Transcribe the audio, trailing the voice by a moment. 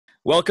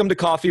Welcome to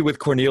Coffee with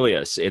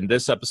Cornelius. In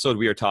this episode,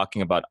 we are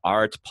talking about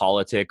art,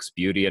 politics,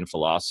 beauty, and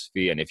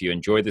philosophy. And if you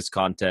enjoy this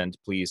content,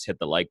 please hit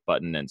the like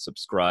button and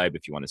subscribe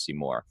if you want to see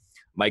more.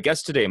 My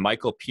guest today,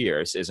 Michael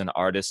Pearce, is an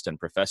artist and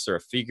professor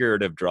of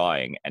figurative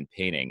drawing and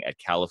painting at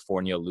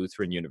California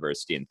Lutheran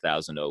University in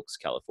Thousand Oaks,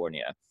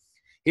 California.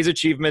 His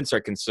achievements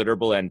are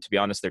considerable, and to be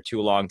honest, they're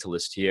too long to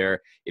list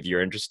here. If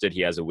you're interested,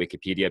 he has a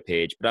Wikipedia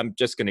page, but I'm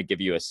just going to give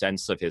you a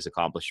sense of his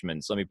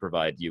accomplishments. Let me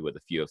provide you with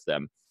a few of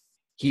them.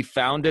 He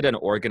founded and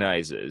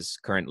organizes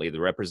currently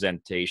the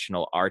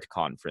Representational Art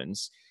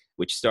Conference,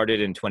 which started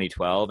in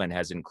 2012 and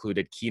has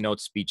included keynote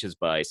speeches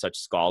by such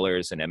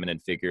scholars and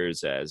eminent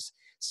figures as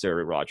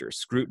Sir Roger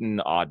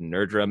Scruton, Odd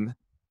Nerdrum,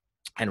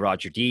 and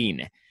Roger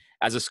Dean.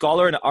 As a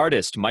scholar and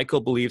artist,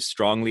 Michael believes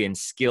strongly in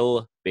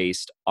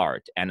skill-based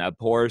art and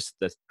abhors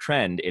the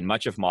trend in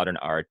much of modern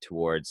art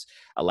towards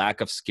a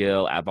lack of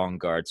skill,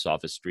 avant-garde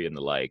sophistry, and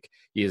the like.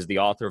 He is the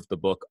author of the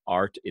book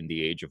Art in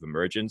the Age of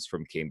Emergence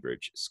from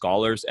Cambridge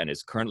Scholars and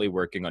is currently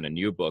working on a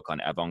new book on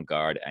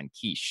avant-garde and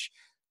quiche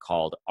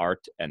called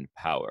Art and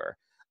Power.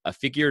 A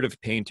figurative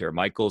painter,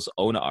 Michael's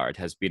own art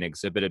has been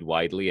exhibited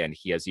widely, and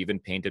he has even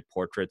painted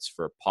portraits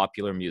for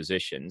popular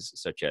musicians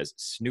such as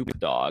Snoop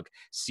Dogg,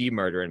 C.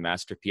 Murder, and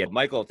Master P.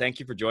 Michael, thank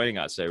you for joining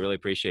us. I really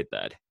appreciate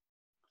that.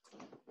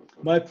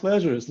 My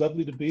pleasure. It's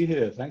lovely to be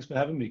here. Thanks for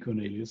having me,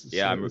 Cornelius.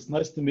 It's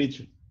nice to meet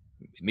you.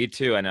 Me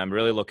too, and I'm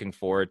really looking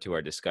forward to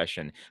our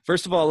discussion.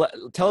 First of all,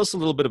 tell us a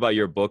little bit about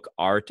your book,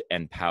 Art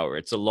and Power.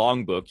 It's a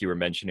long book you were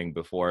mentioning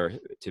before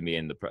to me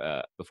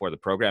before the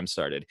program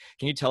started.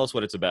 Can you tell us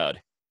what it's about?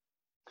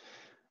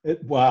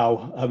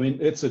 Wow. I mean,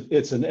 it's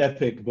an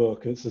epic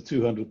book. It's a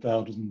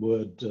 200,000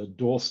 word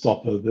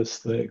doorstopper, this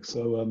thing.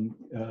 So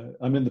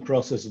I'm in the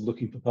process of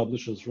looking for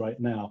publishers right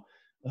now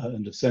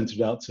and have sent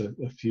it out to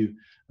a few.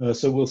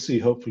 So we'll see.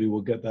 Hopefully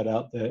we'll get that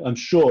out there. I'm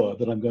sure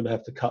that I'm going to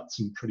have to cut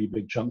some pretty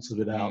big chunks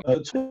of it out.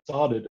 It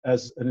started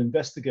as an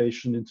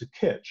investigation into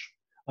kitsch.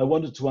 I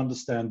wanted to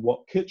understand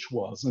what kitsch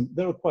was. And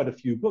there are quite a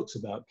few books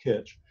about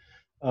kitsch.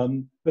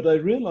 But I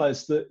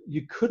realized that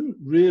you couldn't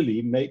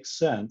really make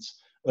sense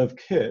of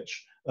kitsch,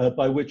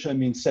 by which I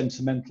mean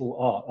sentimental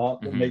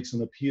art that makes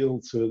an appeal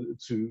to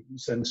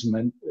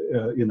sentiment,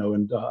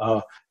 and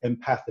our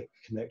empathic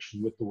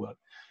connection with the work.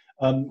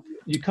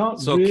 You can't.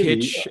 So really,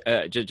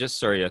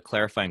 kitsch. A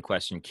clarifying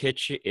question.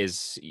 Kitsch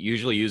is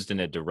usually used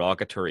in a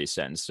derogatory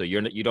sense. So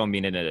you don't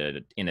mean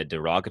it in a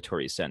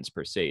derogatory sense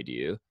per se, do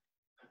you?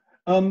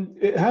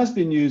 It has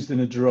been used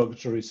in a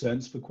derogatory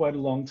sense for quite a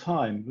long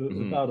time,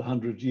 about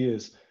 100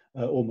 years,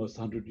 almost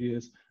 100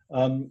 years.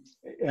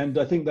 And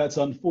I think that's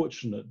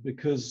unfortunate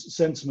because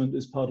sentiment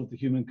is part of the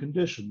human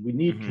condition. We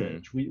need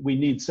kitsch. We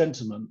need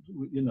sentiment.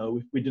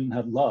 If we didn't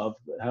have love,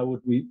 how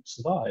would we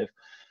survive?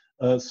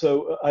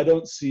 So I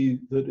don't see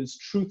that it's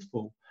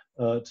truthful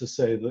to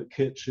say that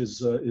kitsch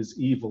is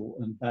evil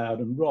and bad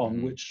and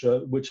wrong, which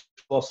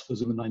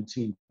philosophers in the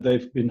 19th,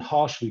 they've been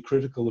harshly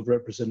critical of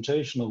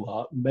representational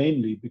art,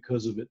 mainly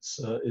because of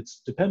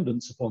its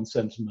dependence upon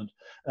sentiment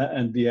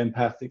and the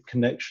empathic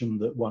connection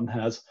that one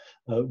has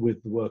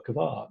with the work of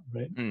art,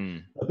 right?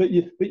 But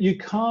you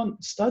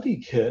can't study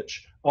kitsch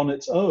on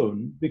its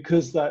own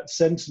because that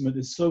sentiment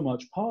is so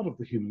much part of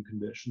the human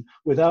condition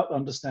without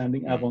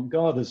understanding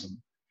avant-gardism.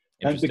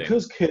 And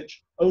because kitsch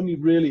only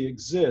really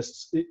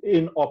exists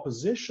in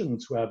opposition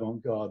to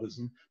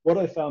avant-gardism, what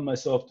I found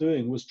myself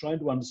doing was trying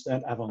to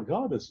understand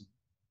avant-gardism.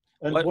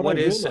 And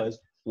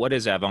what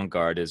is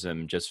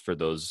avant-gardism, just for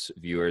those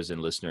viewers and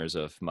listeners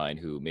of mine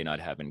who may not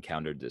have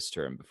encountered this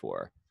term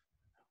before?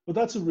 Well,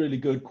 that's a really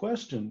good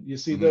question. You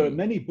see, there are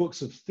many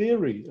books of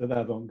theory of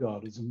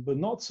avant-gardism, but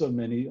not so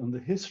many on the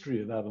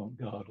history of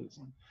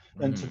avant-gardism.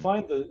 And to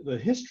find the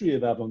history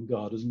of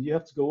avant-gardism, you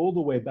have to go all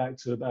the way back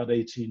to about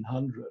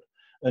 1800.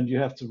 And you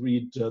have to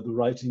read the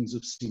writings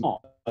of Simon,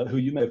 who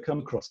you may have come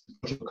across,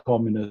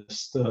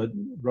 communist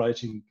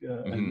writing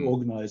and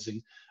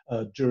organizing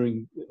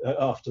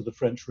after the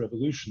French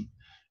Revolution.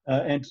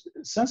 And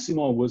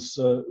Saint-Simon was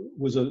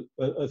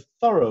a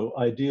thorough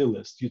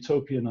idealist,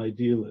 utopian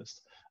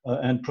idealist,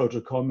 and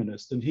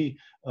proto-communist. And he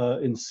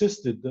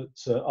insisted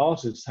that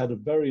artists had a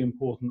very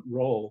important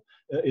role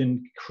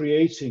in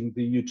creating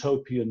the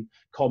utopian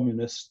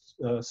communist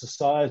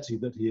society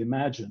that he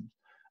imagined.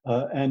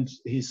 And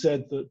he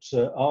said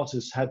that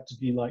artists had to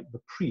be like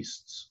the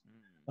priests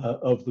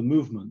of the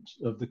movement,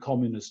 of the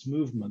communist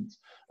movement,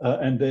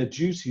 and their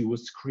duty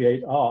was to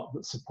create art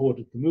that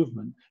supported the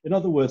movement. In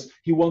other words,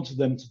 he wanted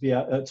them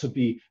to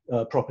be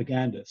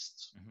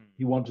propagandists.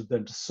 He wanted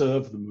them to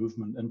serve the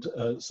movement and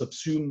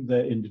subsume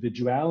their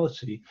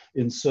individuality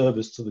in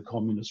service to the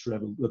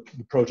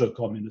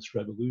proto-communist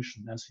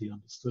revolution, as he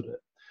understood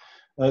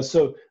it.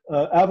 So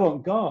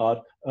avant-garde,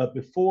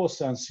 before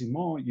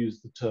Saint-Simon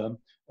used the term,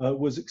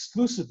 was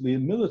exclusively a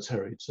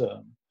military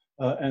term.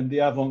 And the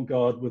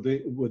avant-garde were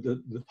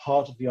the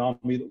part of the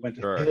army that went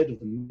ahead of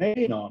the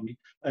main army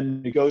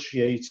and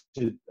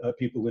negotiated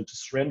people into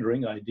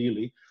surrendering,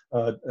 ideally,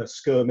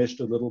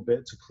 skirmished a little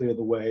bit to clear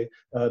the way,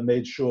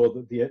 made sure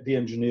that the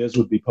engineers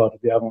would be part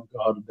of the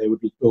avant-garde and they would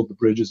build the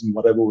bridges and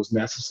whatever was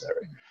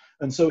necessary.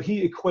 And so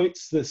he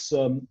equates this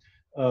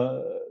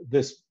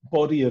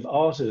body of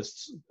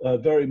artists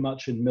very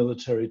much in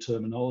military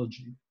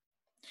terminology.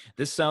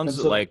 This sounds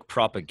So, like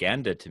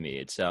propaganda to me.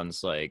 It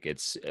sounds like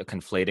it's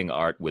conflating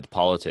art with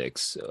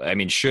politics. I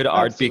mean, should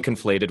art be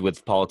absolutely. conflated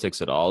with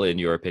politics at all, in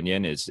your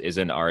opinion?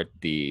 Isn't art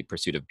the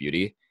pursuit of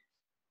beauty?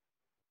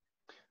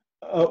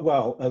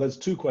 Well, there's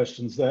two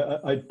questions there.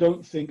 I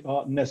don't think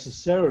art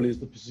necessarily is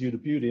the pursuit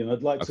of beauty, and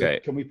I'd like to. Okay.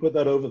 Can we put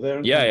that over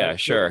there? Yeah, yeah,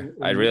 sure.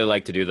 I'd really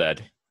like to do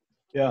that.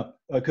 Yeah,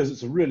 because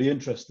it's a really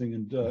interesting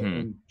Hmm.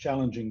 and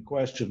challenging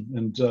question,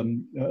 and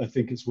I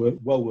think it's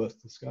well worth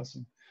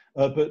discussing.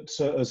 But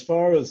as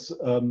far as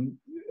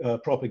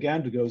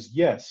propaganda goes,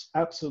 yes,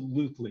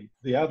 absolutely.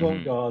 The Hmm.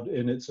 avant-garde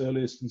in its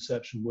earliest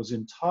conception was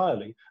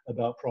entirely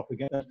about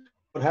propaganda.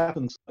 What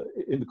happens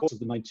in the course of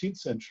the 19th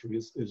century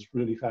is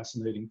really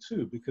fascinating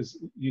too,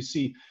 because you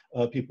see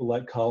people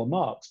like Karl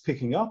Marx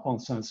picking up on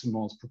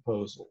Saint-Simon's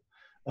proposal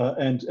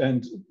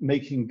and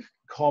making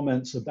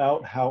comments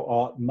about how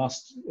art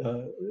must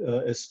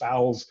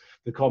espouse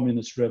the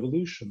communist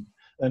revolution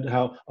and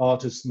how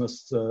artists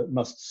must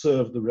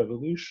serve the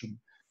revolution.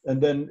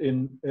 And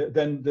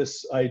then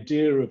this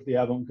idea of the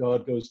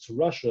avant-garde goes to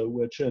Russia,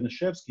 where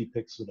Chernyshevsky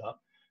picks it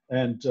up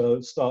and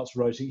starts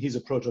writing. He's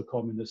a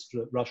proto-communist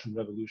Russian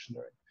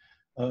revolutionary,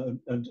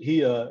 and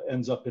he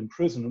ends up in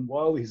prison. And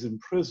while he's in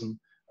prison,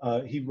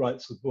 he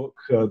writes a book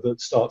that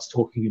starts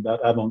talking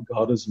about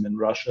avant-gardism in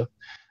Russia.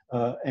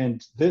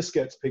 And this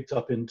gets picked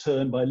up in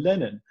turn by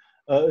Lenin.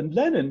 And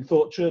Lenin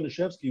thought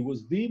Chernyshevsky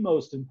was the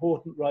most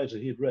important writer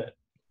he'd read.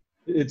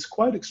 It's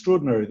quite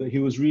extraordinary that he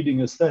was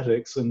reading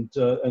aesthetics and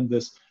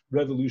this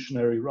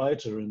revolutionary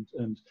writer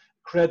and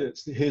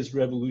credits his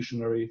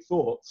revolutionary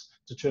thoughts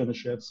to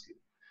Chernyshevsky.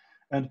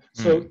 And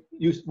so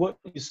what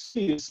you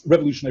see is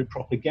revolutionary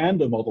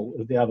propaganda model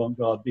of the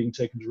avant-garde being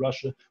taken to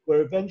Russia,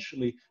 where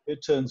eventually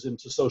it turns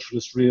into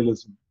socialist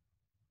realism.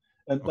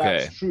 And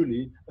that's Okay.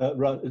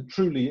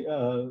 truly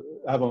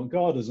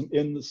avant-gardism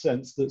in the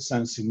sense that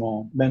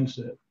Saint-Simon meant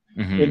it.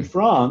 In Hmm.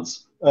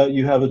 France,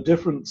 you have a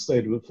different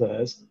state of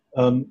affairs.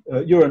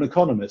 You're an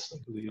economist, I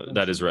believe, aren't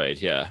That is you?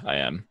 right. Yeah, I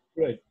am.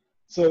 Great.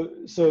 So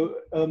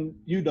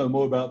you know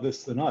more about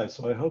this than I,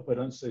 so I hope I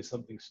don't say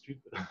something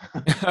stupid.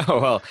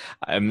 Well,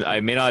 I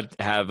may not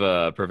have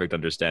a perfect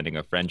understanding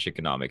of French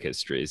economic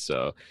history,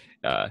 so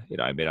I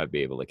may not be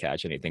able to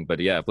catch anything. But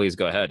yeah, please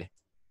go ahead.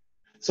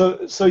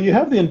 So you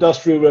have the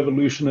Industrial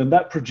Revolution, and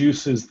that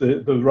produces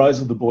the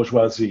rise of the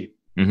bourgeoisie.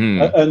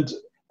 Hmm. And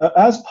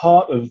as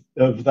part of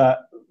that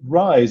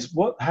rise,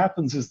 what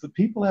happens is that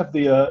people have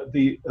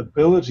the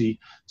ability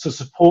to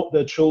support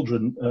their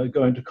children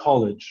going to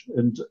college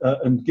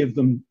and give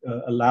them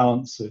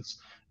allowances.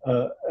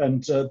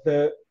 And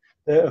there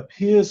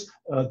appears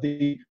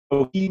the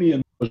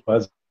Bohemian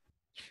bourgeoisie.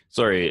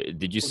 Sorry,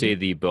 did you say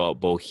the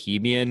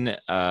Bohemian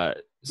sub?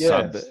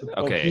 Yes, the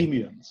Okay,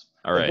 Bohemians.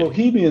 all The right.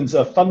 Bohemians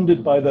are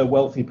funded by their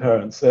wealthy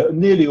parents. They're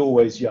nearly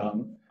always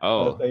young. Uh,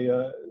 Oh, they,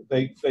 uh,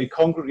 they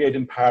congregate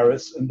in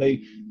Paris, and they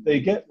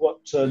get what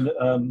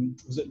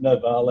was it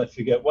Nerval? I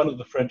forget. One of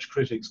the French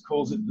critics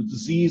calls it the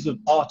disease of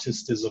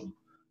artistism.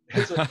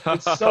 It's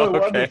so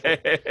wonderful.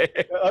 okay.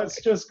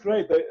 It's just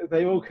great.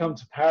 They all come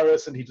to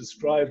Paris, and he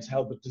describes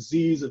how the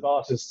disease of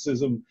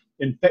artistism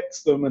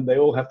infects them, and they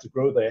all have to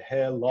grow their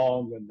hair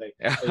long, and they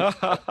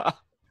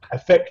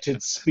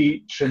affected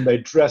speech, and they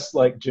dress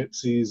like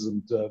gypsies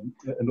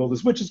and all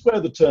this, which is where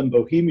the term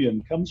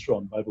bohemian comes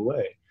from, by the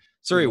way.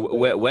 You Sorry,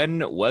 know,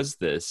 when was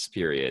this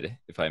period,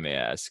 if I may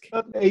ask?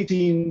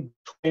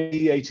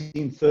 1820,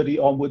 1830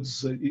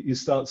 onwards, you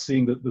start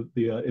seeing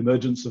the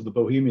emergence of the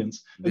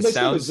bohemians, and This they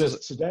still sounds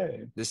exist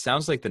today. this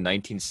sounds like the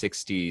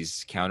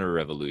 1960s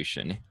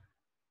counter-revolution.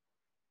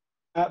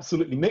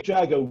 Absolutely. Mick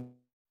Jagger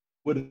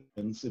would have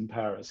been in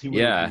Paris. He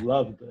would have Yeah.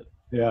 loved it.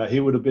 Yeah, he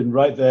would have been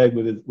right there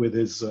with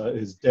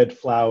his dead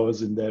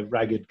flowers in their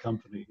ragged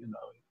company. You know,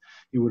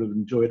 he would have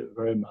enjoyed it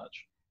very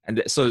much.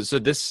 And so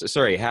this,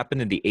 sorry,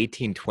 happened in the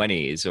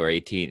 1820s or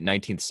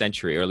 19th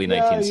century, early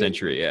Yeah, 19th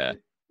century. Yeah.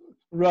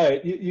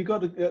 right. You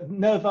got to.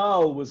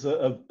 Nerval was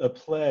a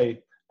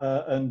play,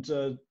 and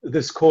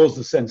this caused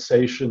a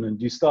sensation,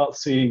 and you start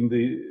seeing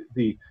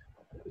the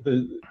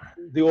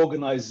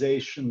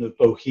organization of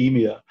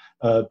Bohemia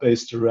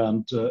based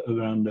around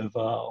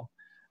Nerval,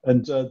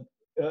 and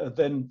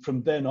then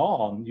from then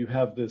on, you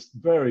have this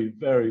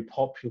very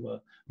popular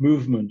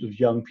movement of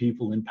young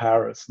people in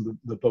Paris, and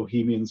the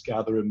Bohemians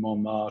gather in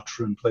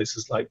Montmartre and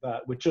places like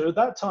that, which are at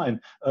that time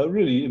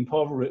really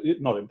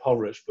not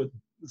impoverished, but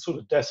sort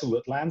of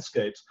desolate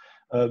landscapes,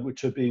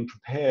 which are being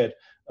prepared,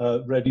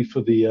 ready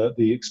for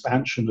the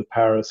expansion of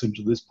Paris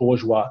into this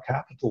bourgeois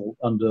capital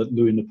under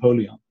Louis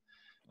Napoleon.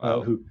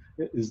 Wow. Who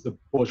is the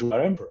bourgeois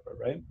emperor,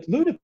 right?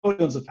 Louis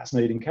Napoleon's a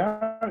fascinating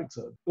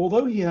character.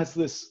 Although he has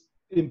this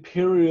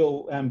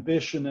imperial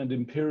ambition and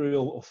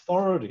imperial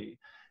authority,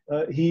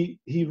 he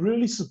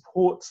really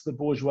supports the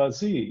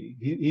bourgeoisie.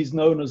 He's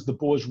known as the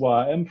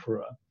bourgeois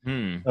emperor,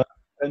 Hmm.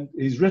 and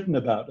he's written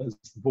about as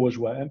the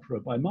bourgeois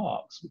emperor by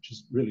Marx, which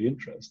is really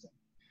interesting.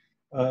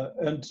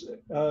 And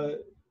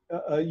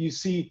you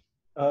see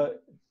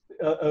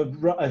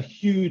a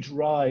huge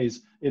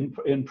rise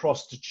in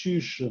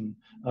prostitution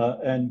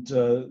and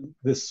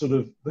this sort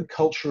of the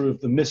culture of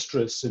the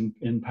mistress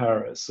in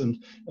Paris,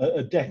 and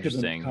a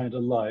decadent kind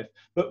of life.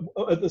 But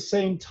at the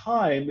same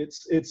time,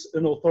 it's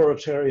an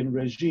authoritarian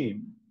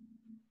regime.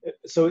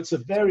 So it's a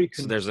very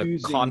confusing... So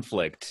there's a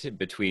conflict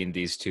between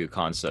these two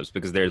concepts,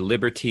 because they're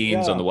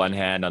libertines on the one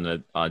hand, on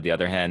the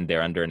other hand,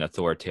 they're under an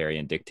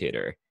authoritarian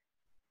dictator.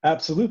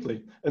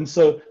 Absolutely. And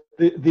so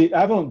the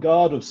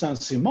avant-garde of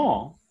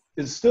Saint-Simon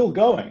is still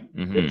going.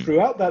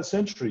 Throughout that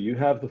century, you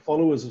have the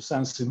followers of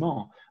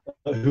Saint-Simon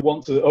who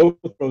want to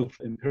overthrow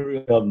the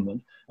imperial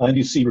government. And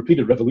you see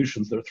repeated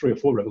revolutions. There are 3 or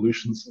 4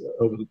 revolutions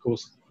over the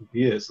course of the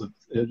years.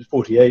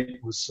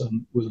 48 was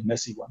a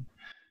messy one.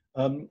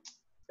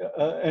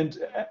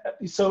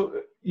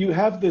 So you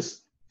have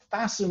this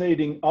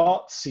fascinating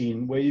art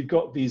scene where you've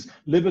got these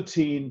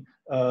libertine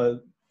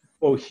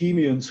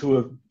bohemians who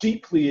are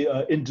deeply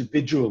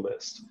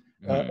individualist,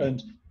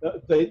 and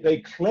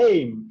they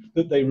claim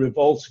that they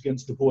revolt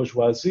against the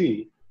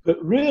bourgeoisie, but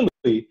really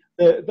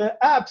they're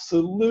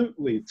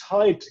absolutely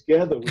tied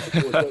together with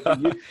the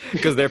bourgeoisie.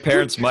 Because their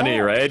parents' money,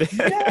 right?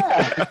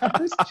 Yeah.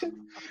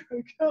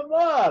 Come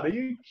on, are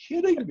you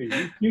kidding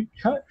me? You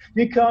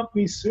can't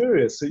be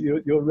serious.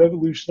 Your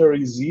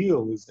revolutionary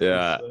zeal is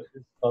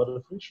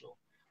artificial.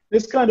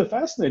 It's kind of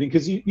fascinating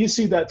because you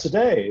see that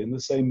today in the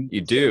same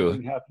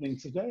thing happening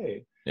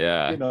today.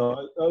 Yeah. You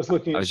know, I was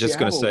looking at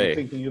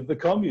thinking of the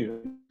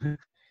commune.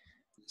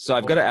 So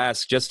I've got to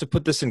ask, just to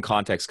put this in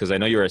context, because I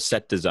know you're a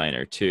set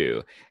designer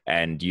too,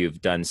 and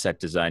you've done set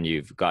design,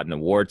 you've gotten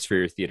awards for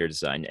your theater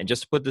design. And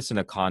just to put this in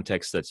a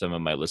context that some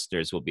of my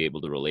listeners will be able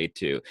to relate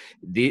to,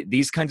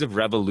 these kinds of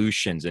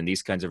revolutions and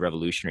these kinds of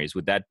revolutionaries,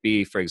 would that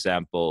be, for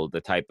example, the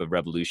type of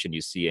revolution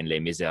you see in Les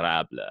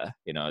Miserables,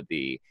 you know,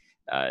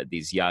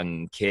 these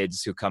young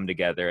kids who come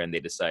together and they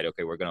decide,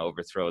 okay, we're going to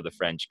overthrow the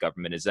French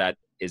government. Is that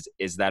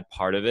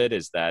part of it?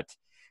 Is that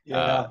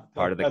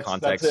part of the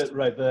context? That's it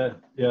right there.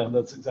 Yeah,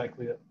 that's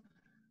exactly it.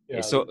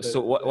 Yeah, so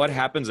what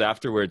happens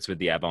afterwards with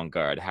the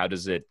avant-garde? How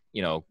does it,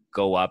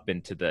 go up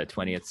into the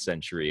 20th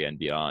century and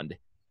beyond?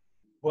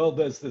 Well,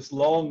 there's this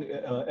long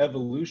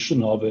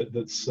evolution of it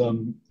that's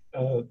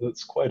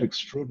quite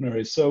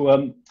extraordinary.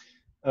 So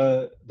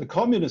the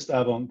communist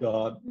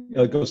avant-garde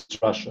goes to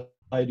Russia.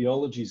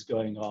 Ideologies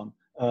going on.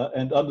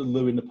 And under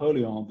Louis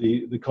Napoleon,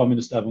 the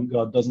communist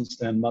avant-garde doesn't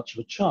stand much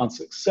of a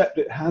chance, except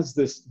it has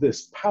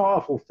this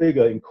powerful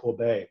figure in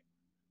Courbet,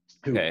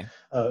 who,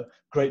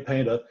 great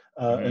painter,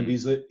 and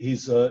he's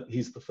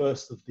the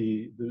first of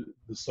the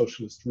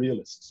socialist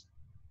realists.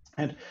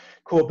 And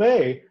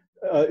Courbet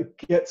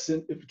gets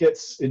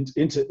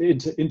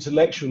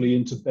intellectually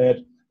into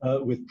bed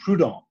with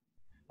Proudhon,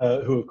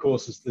 who of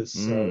course is this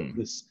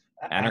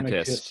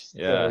anarchist.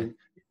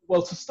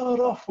 Well, to start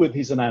off with,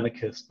 he's an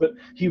anarchist, but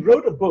he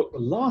wrote a book. The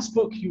last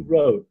book he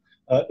wrote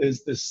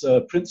is this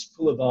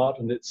Principle of Art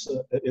and its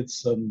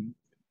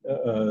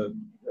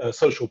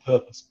social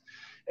purpose.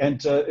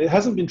 And it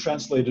hasn't been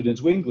translated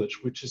into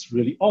English, which is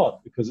really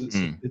odd because it's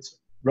a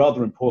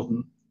rather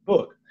important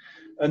book.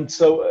 And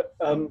so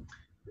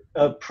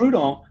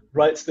Proudhon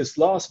writes this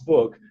last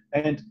book,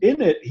 and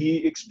in it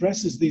he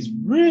expresses these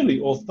really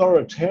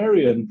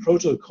authoritarian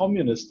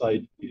proto-communist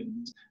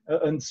ideas.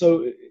 And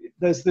so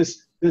there's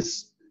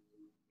this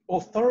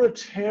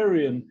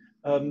authoritarian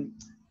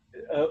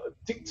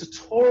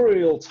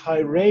dictatorial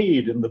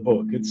tirade in the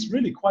book. It's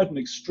really quite an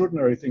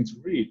extraordinary thing to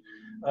read,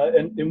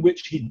 and in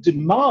which he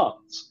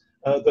demands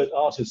that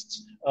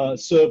artists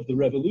serve the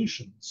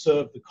revolution,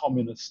 serve the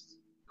communist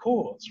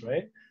cause,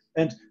 right?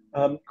 And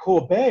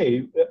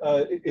Courbet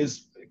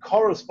is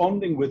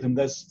corresponding with him.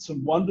 There's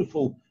some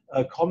wonderful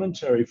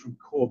commentary from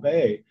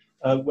Courbet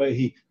where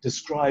he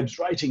describes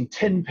writing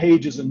 10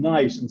 pages a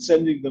night and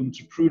sending them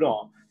to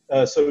Proudhon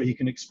so he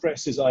can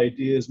express his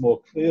ideas more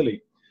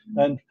clearly.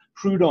 And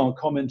Proudhon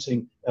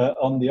commenting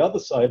on the other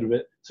side of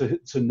it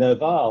to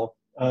Nerval,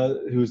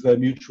 who's their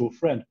mutual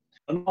friend,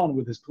 and on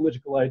with his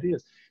political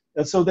ideas.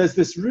 And so there's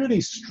this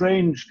really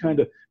strange kind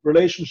of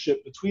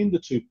relationship between the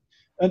two.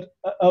 And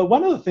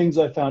one of the things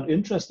I found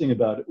interesting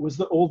about it was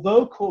that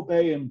although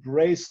Courbet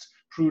embraced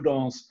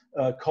Proudhon's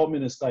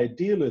communist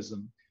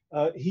idealism,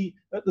 he,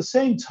 at the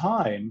same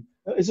time,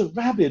 is a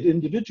rabid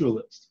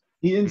individualist.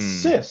 He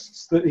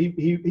insists that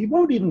he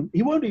won't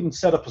even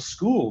set up a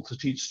school to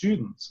teach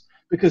students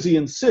because he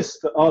insists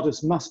that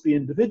artists must be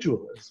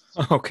individualists.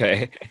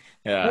 Okay,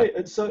 yeah. Right?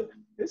 And so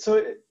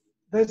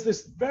there's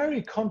this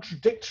very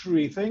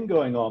contradictory thing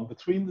going on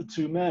between the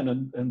two men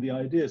and the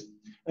ideas.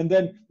 And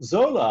then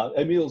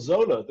Émile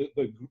Zola,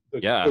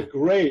 the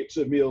great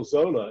Émile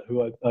Zola,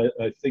 who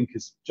I think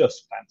is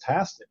just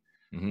fantastic.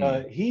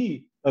 Mm-hmm.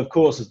 He, of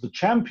course, is the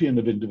champion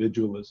of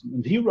individualism,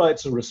 and he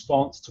writes a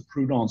response to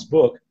Proudhon's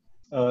book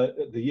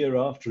the year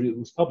after it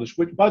was published,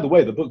 which, by the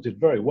way, the book did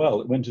very well.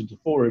 It went into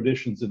 4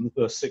 editions in the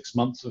first 6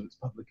 months of its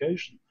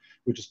publication,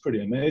 which is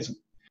pretty amazing.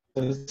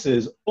 This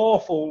is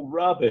awful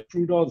rubbish.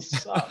 Proudhon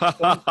sucks.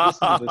 Don't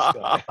listen to this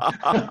guy.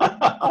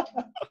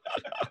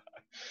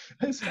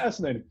 It's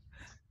fascinating.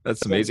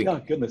 That's So, amazing. yeah,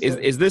 goodness.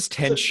 Is this So,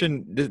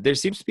 tension? There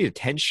seems to be a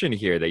tension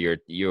here that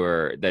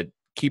you're that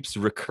keeps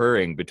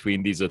recurring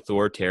between these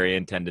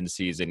authoritarian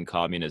tendencies in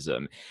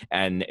communism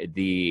and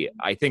the,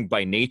 I think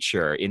by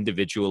nature,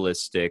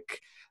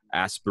 individualistic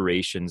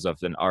aspirations of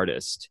an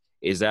artist.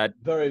 Is that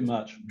very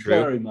much, true?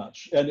 very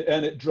much. And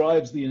it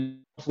drives the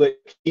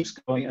conflict, keeps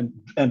going,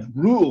 and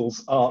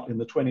rules art in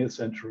the 20th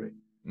century.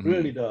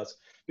 Really Hmm. does.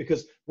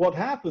 Because what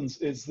happens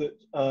is that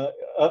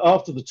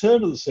after the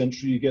turn of the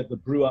century, you get the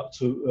brew up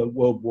to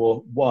World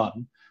War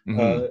One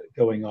Hmm.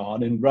 going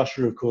on. In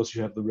Russia, of course,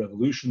 you have the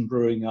revolution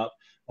brewing up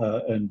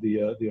and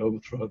the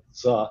overthrow of the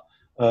Tsar.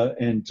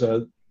 And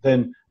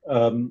then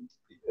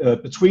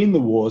between the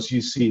wars,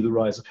 you see the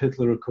rise of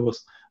Hitler, of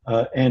course.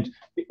 And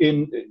in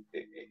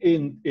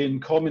in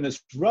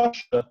communist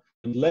Russia,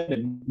 and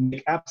Lenin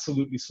make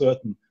absolutely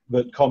certain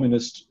that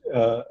communist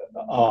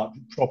art,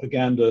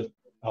 propaganda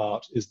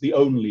art, is the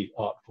only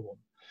art form.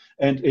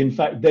 And in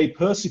fact, they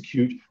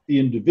persecute the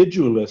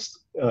individualist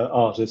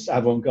artists,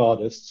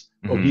 avant-gardists,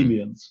 Hmm.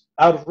 bohemians,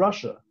 out of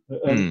Russia.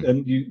 Hmm.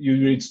 And you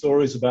read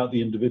stories about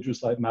the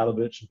individuals like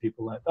Malevich and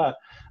people like that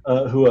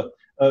who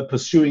are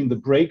pursuing the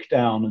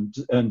breakdown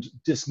and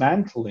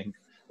dismantling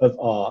of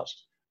art.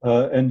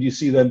 And you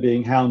see them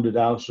being hounded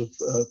out of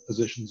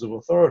positions of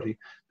authority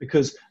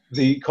because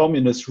the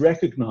communists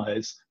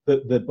recognize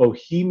that the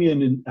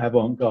bohemian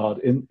avant-garde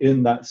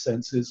in that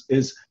sense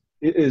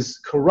is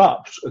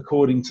corrupt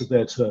according to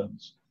their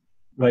terms,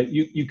 right?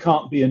 You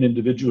can't be an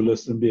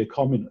individualist and be a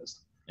communist.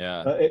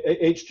 Yeah.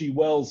 H.G.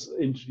 Wells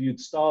interviewed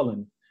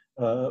Stalin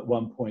at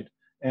one point,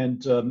 and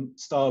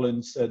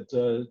Stalin said,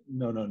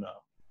 no, no, no.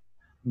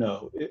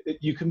 No,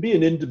 you can be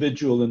an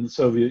individual in the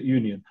Soviet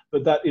Union,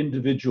 but that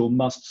individual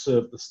must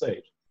serve the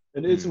state.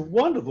 And it's a Hmm.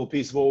 wonderful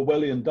piece of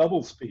Orwellian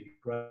doublespeak,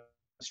 right?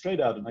 Straight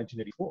out of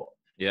 1984.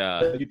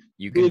 Yeah. You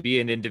You can be be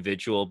an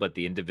individual, but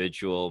the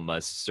individual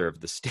must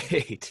serve the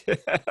state.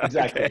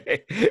 exactly,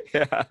 Okay.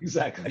 Yeah.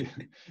 exactly.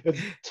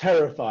 It's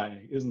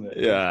terrifying, isn't it?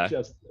 It's Yeah.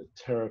 just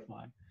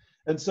terrifying.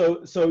 And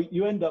so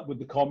you end up with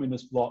the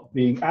communist bloc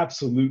being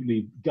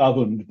absolutely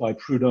governed by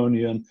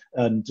Proudhonian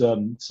and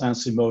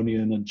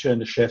Saint-Simonian and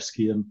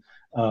Chernyshevskian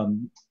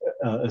um,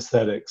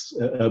 aesthetics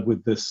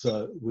with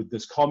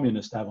this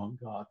communist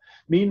avant-garde.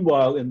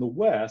 Meanwhile, in the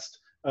West,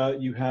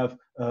 you have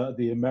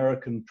the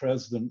American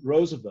President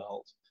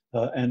Roosevelt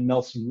and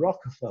Nelson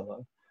Rockefeller,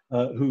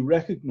 who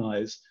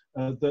recognize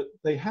that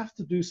they have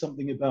to do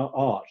something about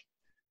art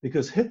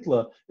because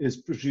Hitler is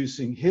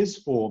producing his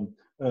form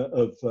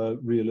of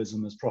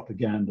realism as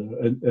propaganda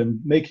and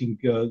making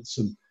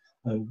some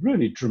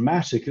really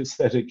dramatic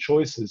aesthetic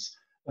choices,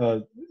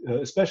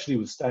 especially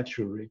with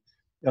statuary.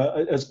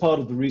 As part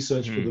of the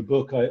research for the Hmm.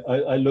 book,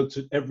 I looked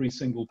at every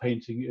single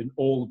painting in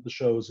all of the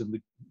shows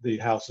in the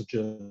House of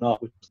German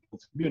Art, which is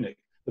built in Munich.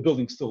 The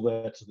building's still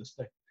there to this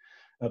day.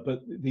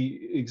 But the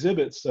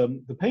exhibits,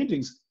 the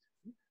paintings,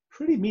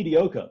 pretty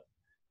mediocre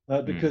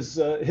Hmm. because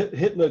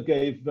Hitler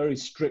gave very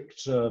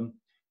strict,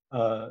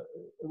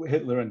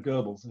 Hitler and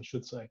Goebbels, I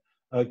should say,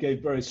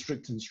 gave very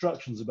strict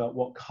instructions about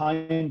what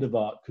kind of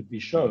art could be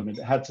shown. And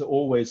it had to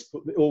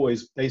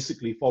always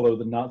basically follow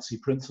the Nazi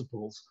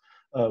principles,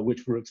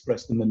 which were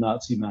expressed in the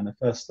Nazi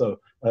manifesto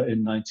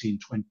in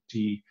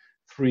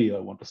 1923, I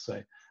want to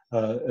say,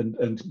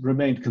 and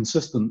remained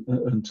consistent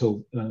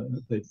until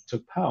they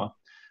took power.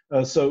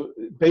 So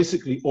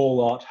basically,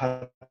 all art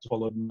had to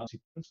follow Nazi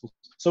principles.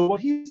 So what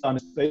he's done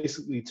is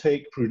basically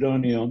take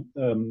Proudhonian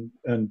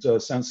and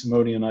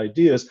Saint-Simonian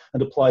ideas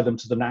and apply them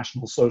to the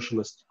National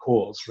Socialist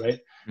cause, right?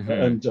 Hmm.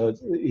 And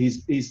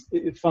he's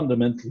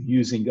fundamentally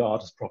using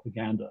art as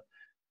propaganda.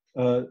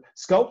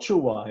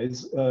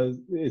 Sculpture-wise,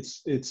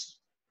 it's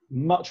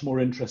much more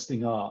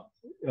interesting art.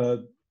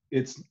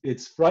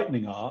 It's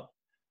frightening art,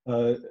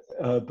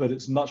 but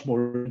it's much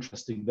more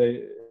interesting.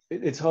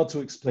 It's hard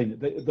to explain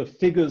it. The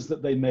figures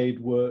that they made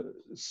were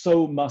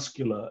so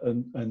muscular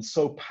and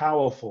so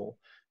powerful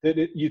that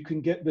you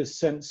can get this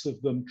sense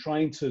of them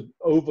trying to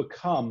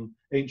overcome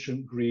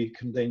ancient Greek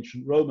and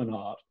ancient Roman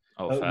art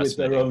Oh, with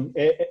their fascinating. own,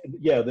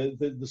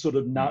 the sort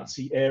of Hmm.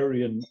 Nazi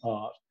Aryan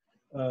art.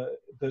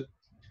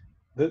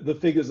 That the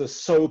figures are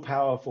so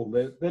powerful.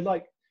 They're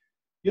like,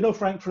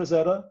 Frank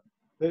Frazetta.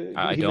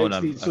 I He don't, makes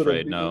I'm these sort of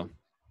afraid, no.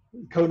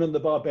 Conan the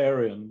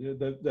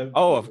Barbarian.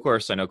 Oh, of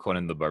course, I know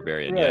Conan the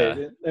Barbarian. Right,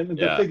 Yeah. and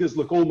the Yeah. figures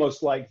look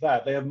almost like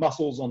that. They have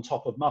muscles on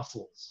top of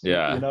muscles.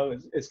 Yeah.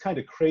 It's kind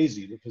of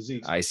crazy, the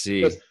physiques. I There's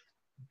see.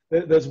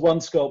 there's one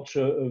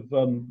sculpture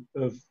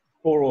of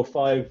four or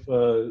five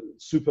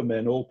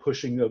supermen all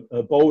pushing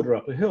a boulder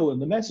up a hill,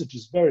 and the message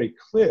is very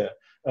clear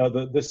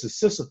that this is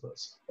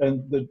Sisyphus,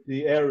 and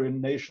the Aryan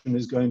nation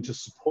is going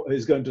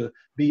to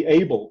be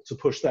able to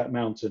push that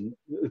mountain,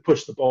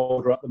 push the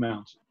boulder up the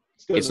mountain.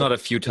 It's not a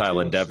It's futile going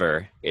to,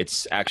 endeavor.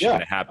 It's actually yeah,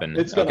 going to happen.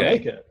 it's going to Okay.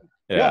 make it.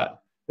 Yeah.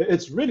 Yeah,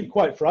 it's really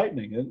quite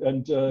frightening,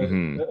 and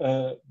Hmm.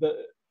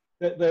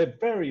 they're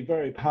very,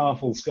 very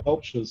powerful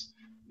sculptures.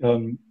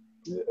 Um,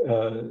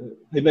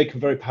 they make a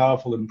very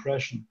powerful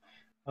impression.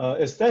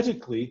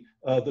 Aesthetically,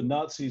 the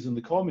Nazis and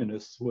the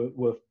communists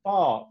were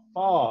far,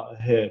 far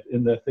ahead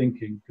in their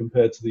thinking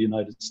compared to the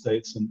United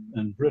States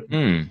and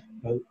Britain.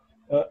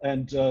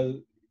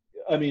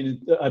 I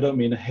mean, I don't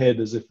mean ahead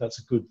as if that's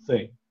a good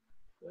thing.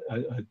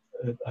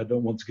 I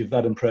don't want to give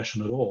that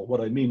impression at all.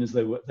 What I mean is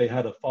they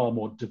had a far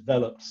more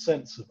developed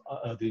sense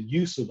of the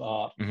use of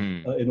art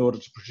in order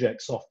to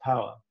project soft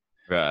power.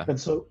 Yeah. And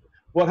so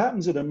what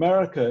happens in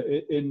America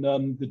in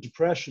the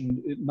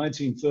Depression in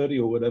 1930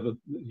 or whatever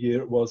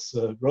year it was,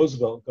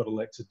 Roosevelt got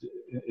elected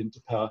into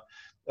power.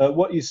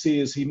 What you see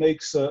is he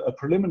makes a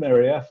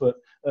preliminary effort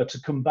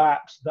to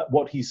combat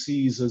what he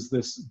sees as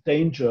this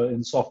danger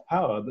in soft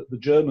power, that the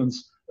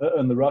Germans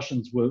and the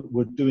Russians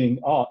were doing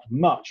art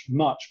much,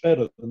 much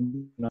better than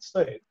the United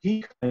States.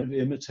 He kind of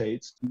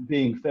imitates,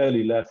 being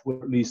fairly left,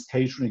 or at least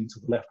catering to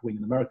the left wing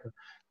in America.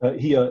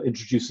 He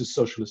introduces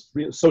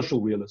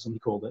social realism, he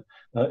called it,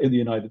 in the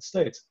United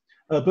States.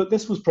 But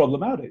this was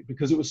problematic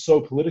because it was so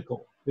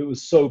political. It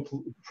was so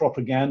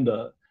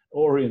propaganda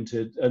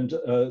oriented and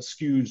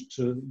skewed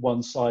to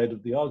one side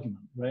of the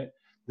argument, right?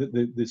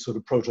 The sort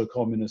of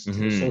proto-communist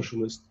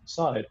socialist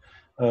side.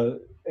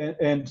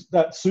 And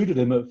that suited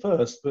him at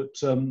first, but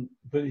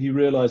he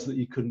realized that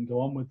he couldn't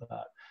go on with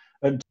that.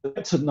 And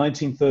that's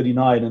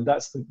 1939, and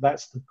that's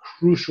the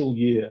crucial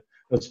year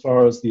as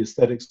far as the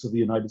aesthetics of the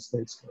United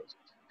States goes.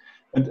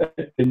 And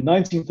in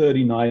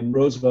 1939,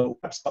 Roosevelt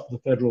wraps up the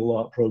federal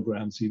art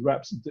programs. He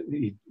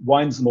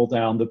winds them all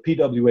down. The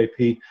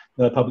PWAP,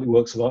 the Public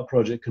Works of Art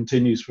project,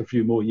 continues for a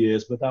few more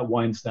years, but that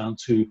winds down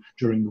too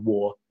during the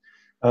war.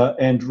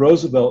 And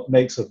Roosevelt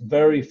makes a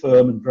very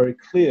firm and very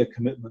clear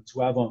commitment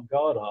to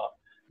avant-garde art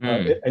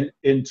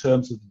in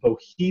terms of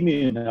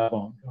bohemian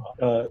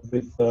avant-garde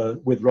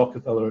with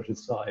Rockefeller at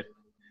his side.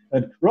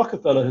 And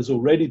Rockefeller has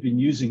already been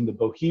using the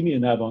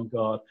bohemian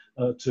avant-garde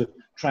to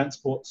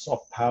transport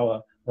soft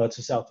power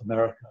to South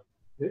America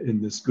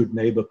in this good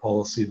neighbor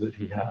policy that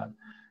he had.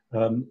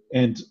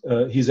 And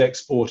he's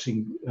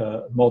exporting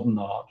modern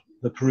art,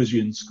 the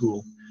Parisian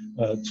school,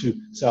 to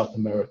South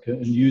America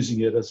and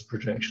using it as a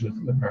projection of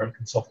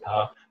American soft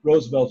power.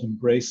 Roosevelt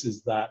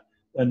embraces that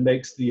and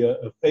makes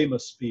a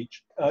famous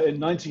speech. In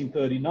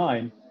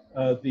 1939,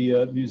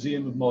 the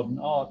Museum of Modern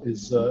Art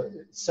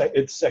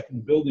its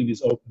second building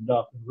is opened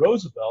up, and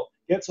Roosevelt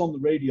gets on the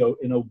radio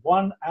in a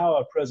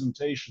 1-hour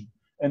presentation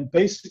and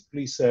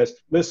basically says,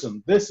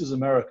 listen, this is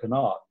American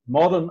art.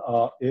 Modern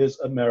art is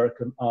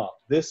American art.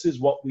 This is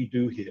what we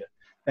do here.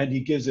 And he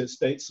gives it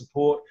state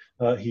support.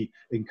 He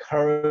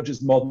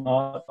encourages modern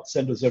art,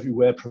 centers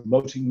everywhere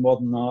promoting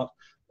modern art,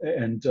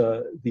 and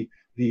the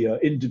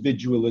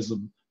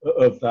individualism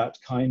of that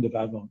kind of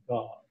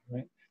avant-garde,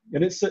 right?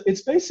 And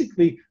it's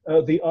basically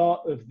the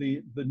art of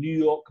the New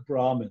York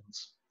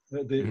Brahmins,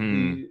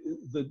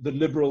 the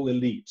liberal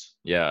elite.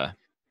 Yeah.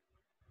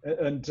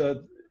 And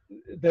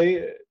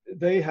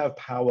they have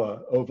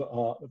power over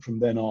art from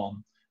then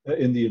on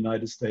in the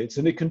United States.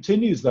 And it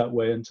continues that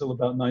way until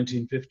about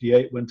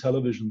 1958 when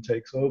television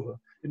takes over.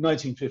 In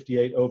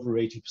 1958, over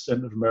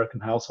 80% of American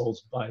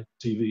households buy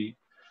TV.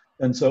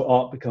 And so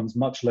art becomes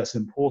much less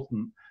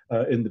important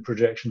in the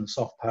projection of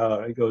soft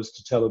power. It goes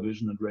to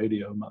television and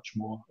radio much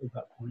more at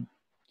that point.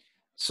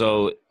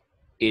 So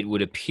it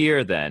would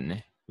appear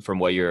then, from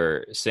what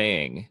you're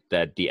saying,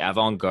 that the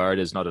avant-garde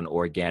is not an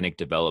organic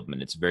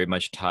development. It's very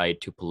much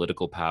tied to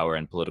political power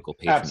and political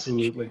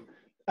patronage.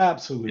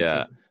 Absolutely.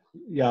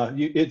 Yeah,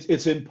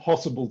 it's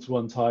impossible to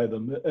untie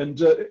them.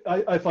 And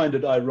I find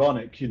it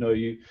ironic,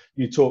 you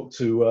talk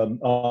to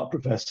art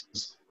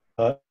professors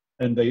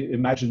and they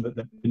imagine that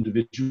they're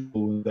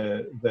individual,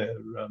 they're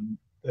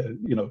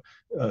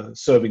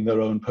serving their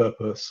own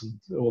purpose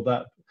and all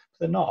that.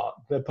 They're not.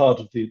 They're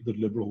part of the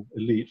liberal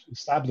elite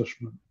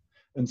establishment.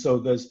 And so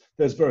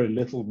there's very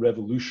little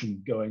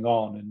revolution going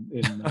on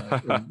in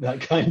that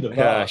kind of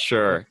art.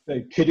 Sure.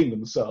 They're kidding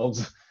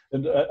themselves.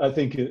 And I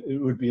think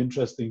it would be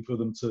interesting for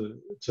them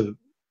to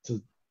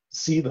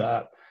see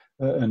that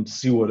and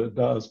see what it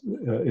does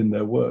in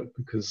their work,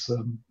 because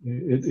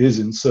it is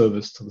in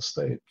service to the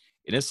state.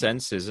 In a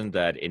sense, isn't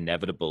that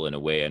inevitable in a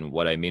way? And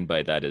what I mean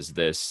by that is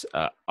this: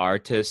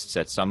 artists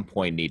at some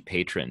point need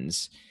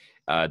patrons.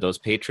 Those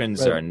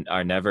patrons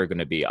are never going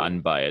to be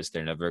unbiased.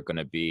 They're never going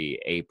to be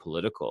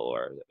apolitical,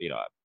 or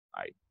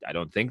I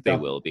don't think they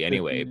will be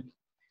anyway.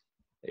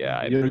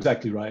 Yeah, you're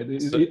exactly right.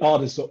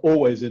 Artists are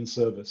always in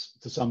service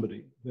to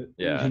somebody.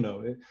 Yeah.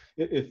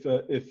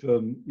 If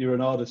you're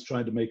an artist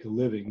trying to make a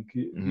living,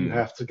 you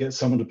have to get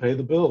someone to pay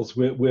the bills.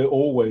 We're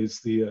always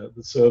the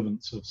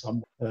servants of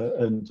someone,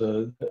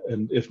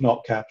 and if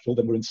not capital,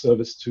 then we're in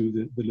service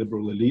to the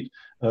liberal elite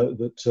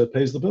that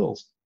pays the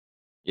bills.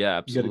 Yeah,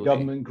 absolutely. You get a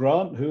government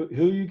grant. Who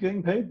are you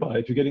getting paid by?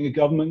 If you're getting a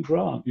government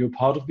grant, you're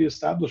part of the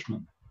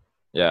establishment.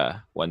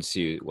 Yeah. Once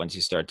you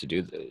start to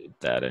do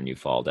that, and you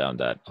fall down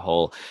that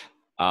hole.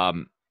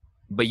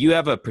 But you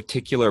have a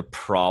particular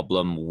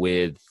problem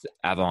with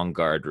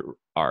avant-garde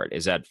art.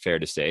 Is that fair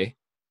to say?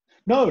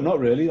 No, not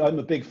really. I'm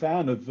a big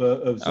fan of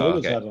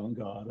Zola's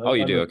avant-garde. Oh,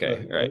 you do?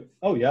 Okay, right.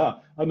 Oh, yeah.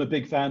 I'm a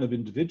big fan of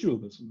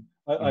individualism.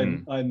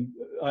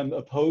 I'm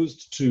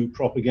opposed to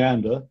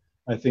propaganda.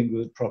 I think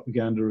that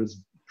propaganda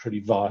is pretty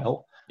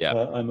vile. Yeah.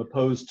 I'm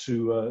opposed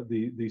to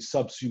the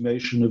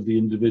subsumation of the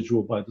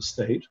individual by the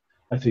state.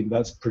 I think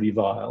that's pretty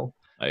vile.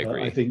 I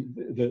agree. I think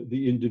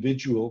the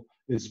individual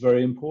is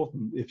very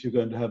important if you're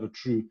going to have a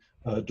true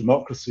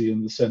democracy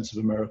in the sense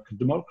of American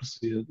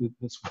democracy.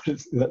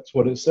 That's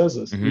what it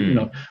says. You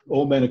know,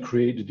 all men are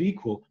created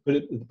equal,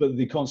 but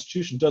the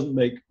Constitution doesn't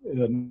make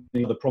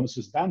any other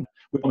promises than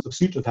we want the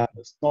pursuit of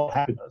happiness, not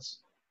happiness.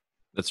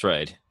 That's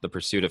right. The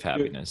pursuit of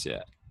happiness.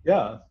 Yeah.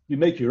 Yeah, you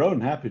make your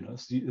own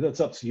happiness.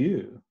 That's up to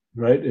you,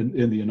 right?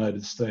 In the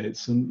United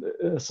States, and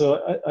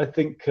so I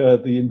think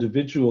the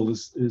individual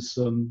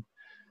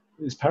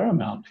is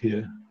paramount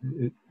here.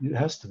 It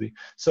has to be.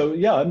 So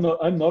yeah,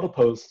 I'm not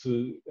opposed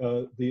to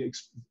the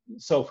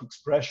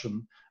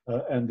self-expression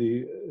and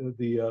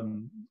the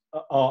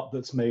art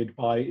that's made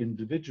by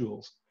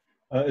individuals.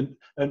 And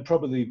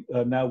probably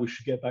now we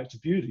should get back to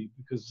beauty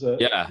because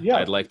yeah,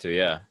 I'd like to.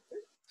 Yeah.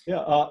 Yeah,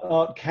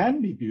 art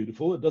can be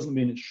beautiful. It doesn't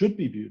mean it should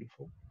be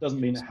beautiful. It doesn't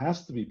mean it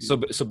has to be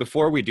beautiful. So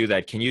before we do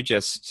that, can you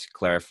just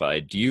clarify?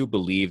 Do you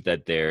believe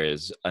that there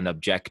is an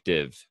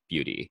objective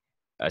beauty,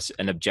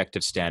 an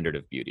objective standard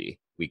of beauty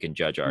we can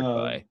judge art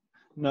by?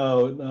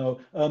 No.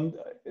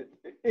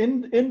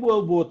 In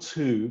World War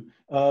II,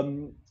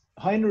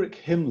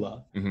 Heinrich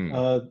Himmler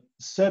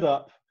set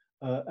up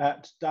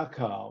at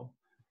Dachau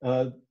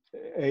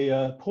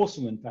a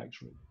porcelain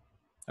factory.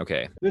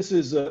 Okay. This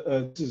is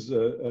a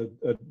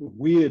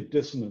weird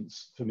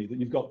dissonance for me, that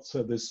you've got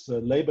this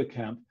labor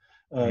camp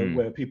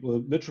where people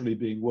are literally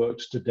being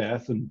worked to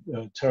death, and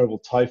terrible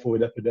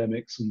typhoid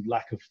epidemics and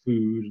lack of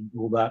food and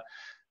all that.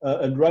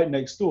 And right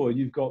next door,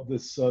 you've got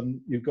this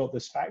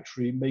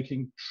factory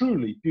making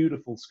truly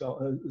beautiful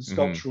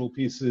sculptural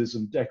pieces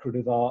and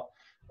decorative art,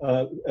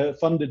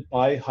 funded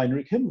by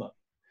Heinrich Himmler,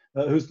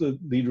 who's the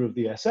leader of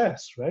the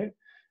SS, right?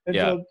 And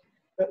yeah.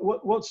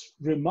 What's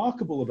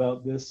remarkable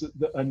about this,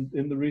 and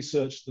in the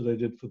research that I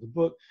did for the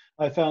book,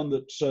 I found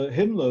that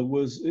Himmler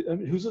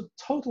who's a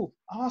total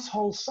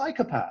asshole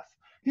psychopath.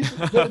 He's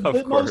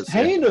the most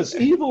heinous,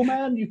 evil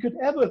man you could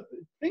ever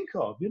think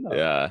of, you know.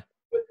 Yeah.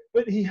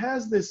 But he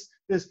has this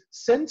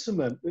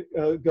sentiment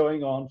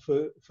going on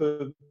for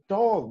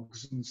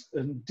dogs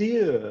and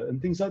deer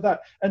and things like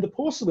that. And the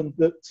porcelain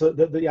that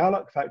the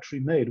Alak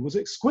factory made was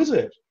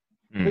exquisite.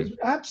 It's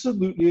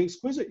absolutely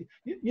exquisite.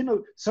 You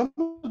know, some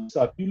of the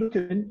stuff you look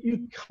at and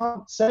you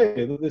can't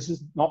say that this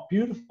is not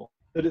beautiful,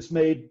 that it's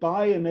made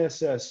by an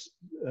SS,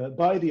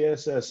 by the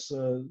SS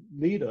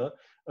leader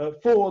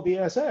for the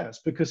SS,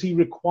 because he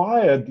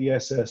required the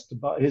SS to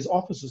buy, his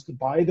officers to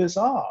buy this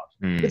art.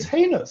 It's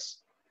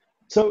heinous.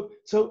 So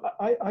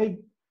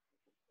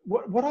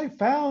what I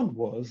found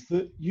was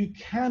that you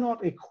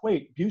cannot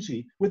equate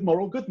beauty with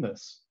moral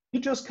goodness.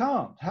 You just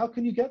can't. How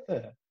can you get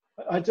there?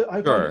 I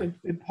find it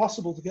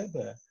impossible to get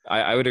there.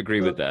 I would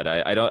agree with that.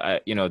 I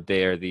don't, you know,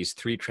 there are these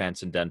three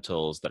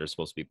transcendentals that are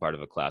supposed to be part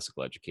of a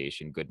classical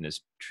education: goodness,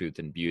 truth,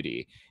 and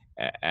beauty.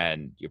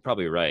 And you're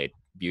probably right.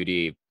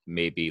 Beauty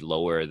may be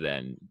lower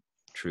than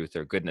truth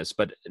or goodness,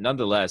 but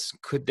nonetheless,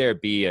 could there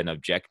be an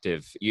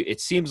objective?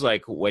 It seems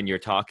like when you're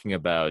talking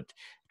about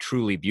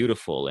truly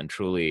beautiful and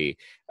truly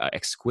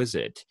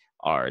exquisite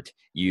art,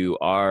 you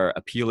are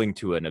appealing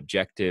to an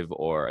objective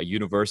or a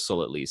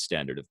universal, at least,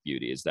 standard of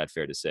beauty. Is that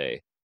fair to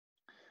say?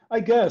 I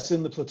guess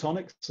in the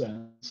Platonic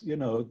sense, you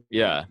know.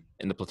 Yeah,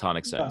 in the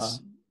Platonic sense.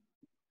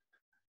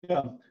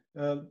 Yeah,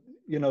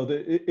 you know,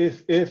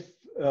 if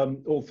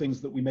all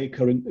things that we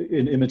make are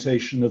in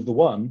imitation of the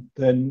one,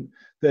 then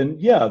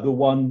yeah, the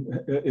one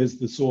is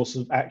the source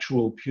of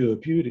actual pure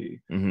beauty.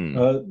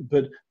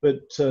 But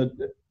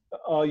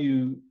are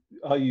you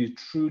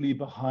truly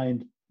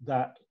behind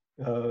that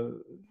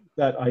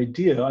that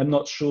idea? I'm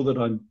not sure that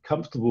I'm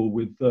comfortable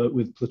with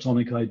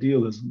Platonic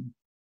idealism.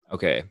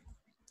 Okay.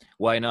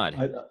 Why not?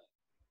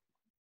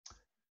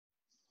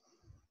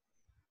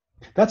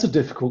 That's a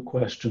difficult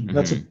question.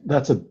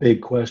 That's a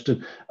big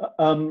question.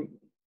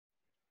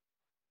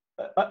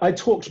 I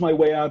talked my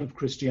way out of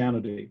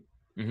Christianity.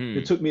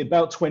 It took me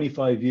about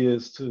 25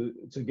 years to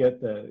get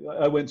there.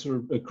 I went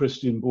to a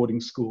Christian boarding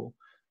school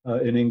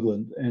in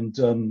England,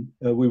 and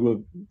we were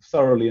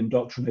thoroughly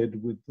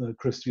indoctrinated with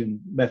Christian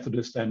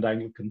Methodist and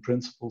Anglican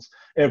principles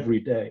every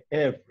day.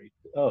 Every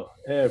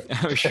day.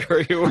 I'm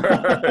sure you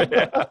were.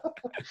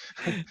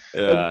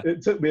 Yeah.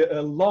 It took me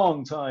a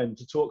long time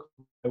to talk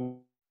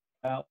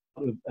out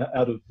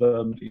of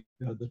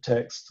the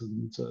text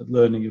and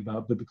learning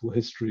about biblical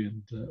history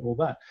and all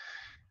that.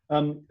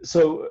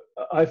 So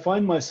I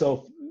find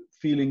myself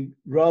feeling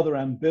rather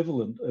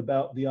ambivalent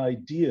about the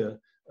idea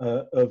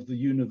of the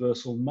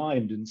universal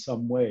mind in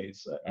some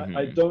ways.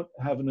 I don't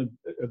have an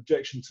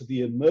objection to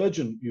the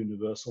emergent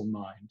universal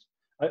mind.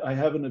 I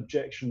have an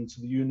objection to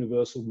the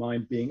universal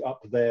mind being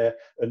up there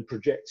and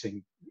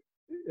projecting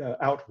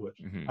outward.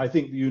 I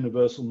think the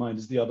universal mind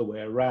is the other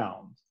way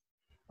around.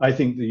 I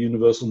think the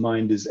universal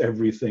mind is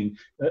everything,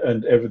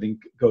 and everything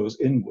goes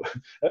inward.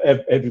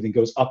 Everything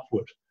goes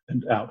upward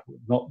and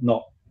outward,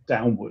 not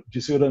downward. Do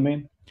you see what I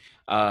mean?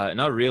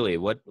 Not really.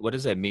 What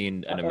does that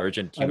mean? An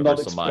emergent I'm not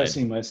universal mind?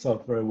 expressing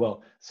myself very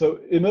well. So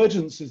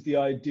emergence is the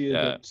idea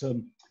Yeah.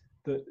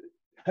 that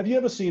have you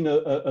ever seen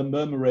a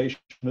murmuration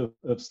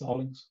of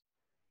starlings?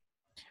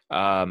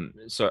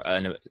 So,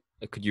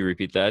 could you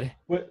repeat that?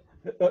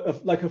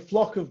 Like a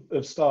flock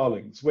of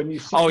starlings. When you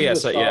Oh, see the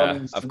yes. Yeah,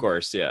 starlings, of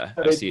course. Yeah,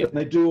 and I see it.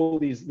 they do all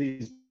these.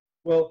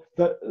 Well,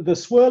 the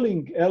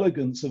swirling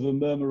elegance of a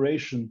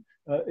murmuration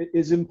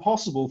is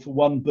impossible for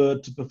one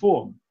bird to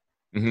perform,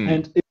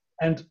 Hmm.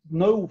 and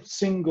no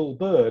single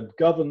bird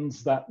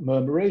governs that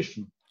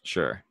murmuration.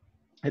 Sure.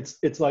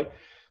 It's like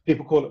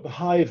people call it the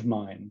hive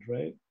mind,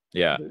 right?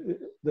 Yeah.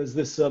 There's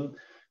this um,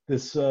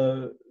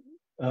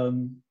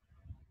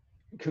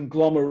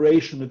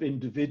 conglomeration of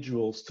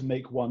individuals to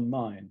make one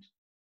mind,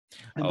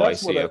 and Oh, I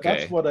that's see. that's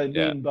Okay. what I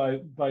Yeah. mean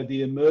by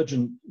the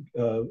emergent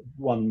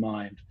one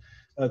mind.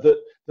 That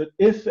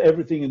if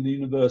everything in the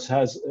universe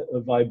has a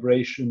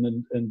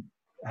vibration and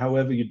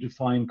however you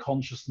define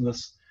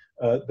consciousness,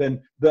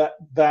 then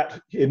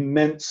that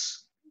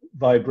immense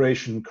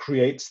vibration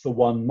creates the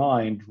one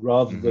mind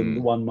rather than the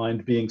Hmm. one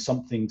mind being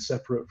something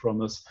separate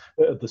from us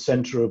at the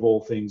center of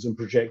all things and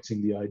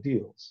projecting the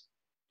ideals.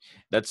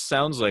 That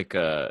sounds like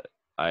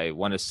I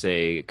want to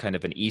say kind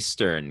of an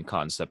Eastern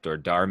concept or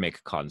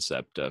Dharmic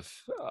concept of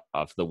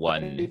the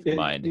one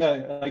mind.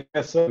 Yeah, I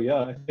guess so.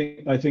 Yeah,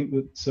 I think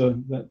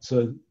that's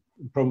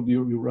probably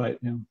you're right.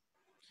 Yeah.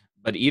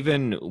 But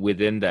even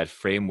within that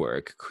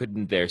framework,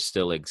 couldn't there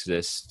still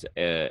exist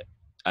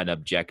an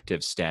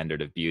objective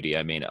standard of beauty?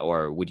 I mean,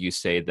 or would you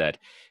say that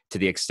to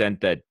the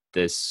extent that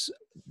this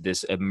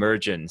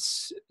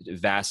emergence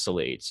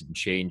vacillates and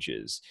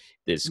changes,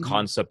 this Mhm.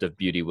 concept of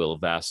beauty will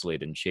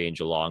vacillate and change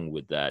along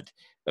with that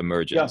Yeah,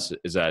 emergence?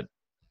 Is that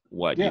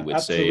what you yeah, would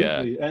say? Yeah,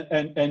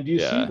 absolutely. And you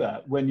see yeah,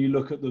 that when you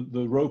look at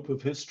the rope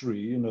of history.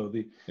 You know,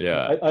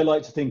 yeah, I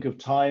like to think of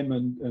time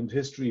and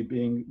history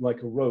being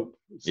like a rope.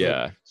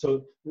 yeah.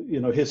 So you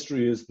know,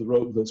 history is the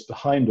rope that's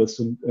behind us,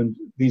 and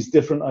these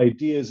different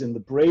ideas in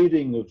the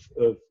braiding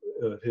of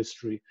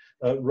history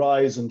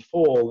rise and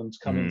fall and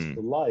come into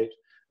the Mm, light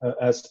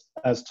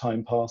as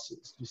time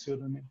passes. Do you see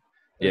what I mean?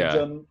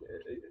 And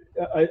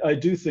yeah. I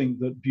do think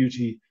that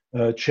beauty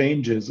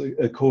changes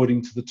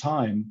according to the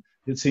time.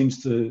 It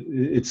seems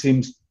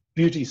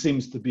beauty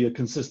seems to be a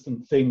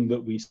consistent thing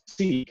that we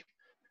seek,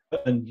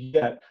 and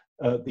yet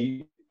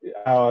the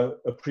our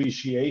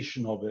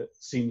appreciation of it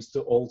seems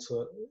to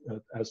alter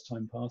as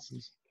time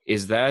passes.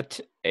 Is that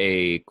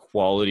a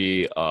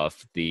quality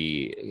of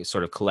the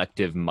sort of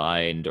collective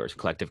mind or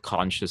collective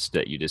conscious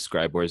that you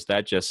describe, or is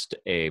that just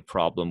a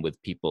problem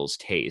with people's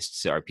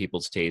tastes? Are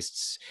people's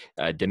tastes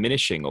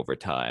diminishing over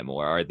time,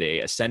 or are they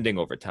ascending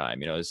over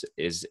time? You know,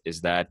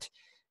 is that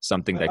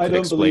something that I could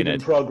don't explain believe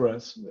in it?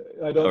 progress.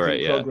 I All don't right,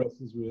 think yeah. progress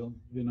is real.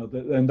 You know,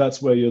 and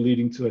that's where you're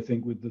leading to, I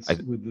think, with I,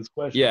 this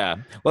question. yeah.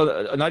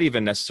 Well, not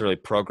even necessarily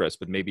progress,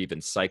 but maybe even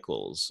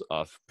cycles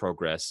of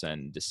progress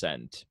and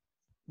descent.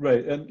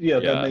 Right, and yeah,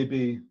 there Yeah, may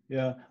be.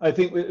 Yeah, I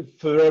think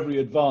for every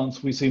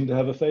advance, we seem to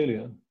have a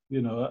failure.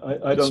 You know,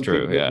 I it's don't true.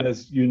 think that Yeah.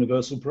 there's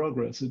universal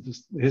progress.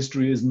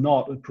 History is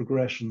not a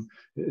progression.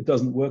 It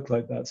doesn't work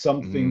like that.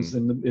 Some Mm-hmm. things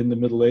in the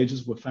Middle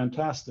Ages were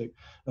fantastic,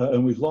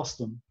 and we've lost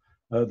them.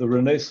 The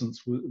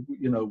Renaissance,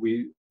 you know,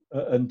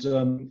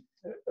 and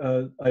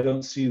I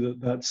don't see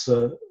that that's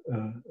a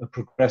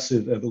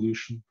progressive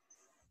evolution.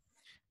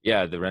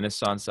 Yeah, the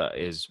Renaissance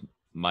is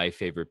my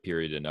favorite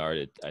period in art.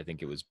 I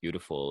think it was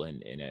beautiful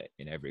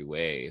in every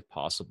way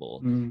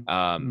possible. Mm,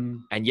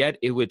 mm, And yet,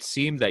 it would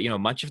seem that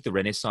much of the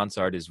Renaissance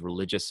art is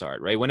religious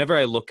art, right? Whenever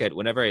I look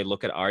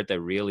at art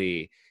that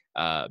really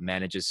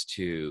manages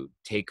to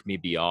take me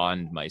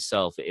beyond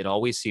myself, it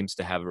always seems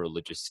to have a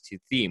religious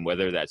theme,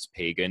 whether that's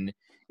pagan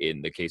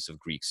in the case of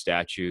Greek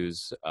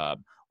statues,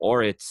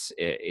 or it's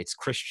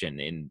Christian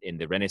in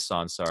the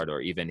Renaissance art, or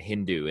even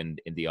Hindu in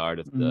the art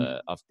mm,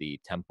 of the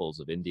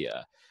temples of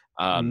India.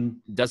 mm.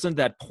 Doesn't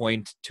that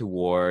point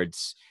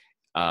towards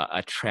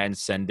a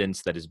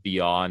transcendence that is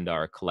beyond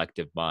our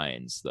collective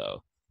minds,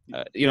 though?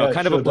 Yeah, it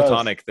Kind of a sure does.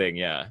 Platonic thing,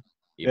 yeah.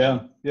 Yeah,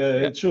 Even, yeah,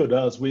 yeah, it sure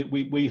does.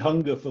 We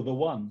hunger for the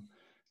one.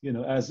 You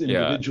know, as yeah.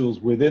 individuals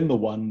within the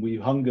one, we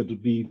hunger to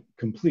be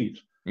complete.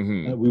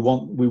 Hmm. We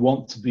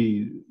want to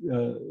be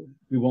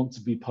we want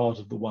to be part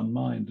of the one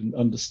mind and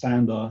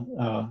understand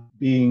our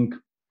being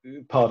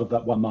part of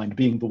that one mind,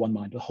 being the one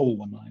mind, the whole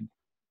one mind,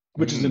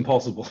 which is Hmm.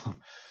 impossible,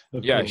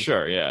 of Yeah, course.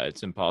 sure. Yeah,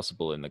 it's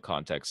impossible in the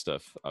context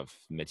of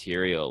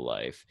material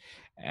life,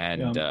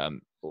 Yeah, and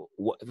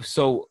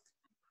so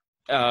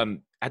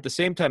at the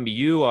same time,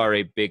 you are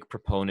a big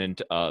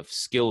proponent of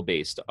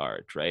skill-based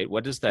art, right?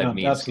 What does that yeah,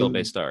 mean,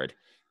 absolutely. skill-based art?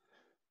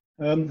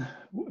 Um,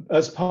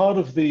 as part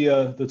of the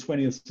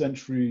 20th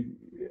century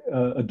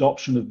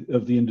adoption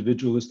of the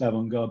individualist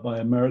avant-garde by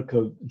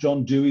America,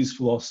 John Dewey's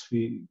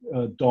philosophy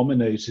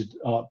dominated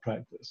art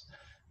practice.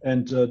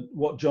 And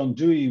what John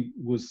Dewey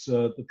was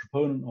the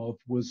proponent of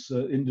was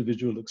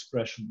individual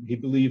expression. He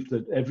believed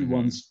that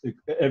Hmm.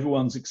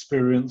 everyone's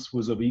experience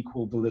was of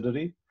equal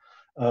validity,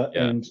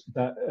 Yeah. and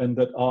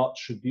that art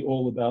should be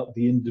all about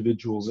the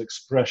individual's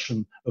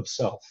expression of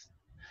self.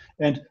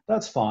 And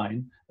that's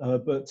fine,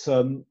 but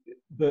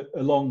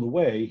along the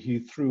way, he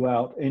threw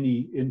out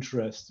any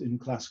interest in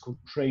classical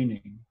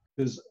training,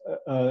 because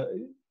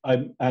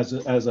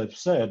as I've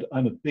said,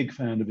 I'm a big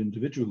fan of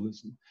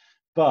individualism.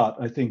 But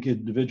I think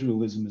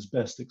individualism is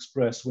best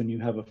expressed when you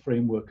have a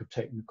framework of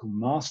technical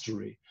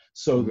mastery,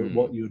 so that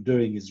what you're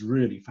doing is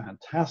really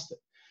fantastic.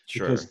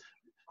 Sure. Because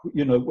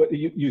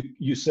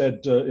you said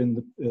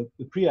in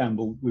the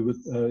preamble,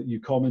 you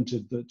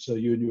commented that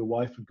you and your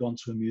wife had gone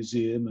to a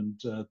museum and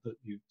that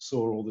you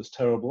saw all this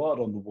terrible art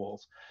on the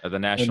walls. The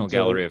National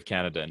Gallery of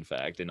Canada, in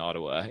fact, in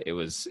Ottawa. It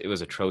was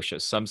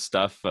atrocious. Some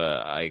stuff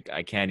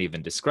I can't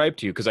even describe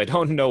to you because I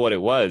don't know what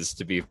it was,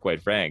 to be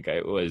quite frank.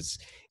 It was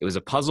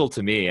a puzzle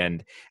to me.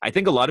 And I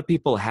think a lot of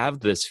people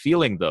have this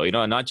feeling, though,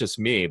 not just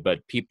me,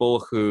 but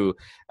people who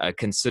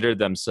consider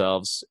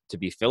themselves to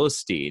be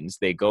Philistines.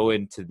 They go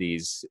into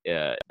these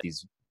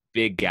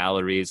big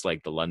galleries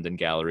like the London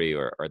Gallery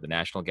or the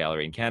National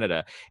Gallery in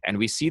Canada, and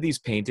we see these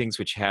paintings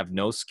which have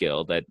no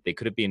skill, that they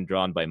could have been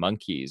drawn by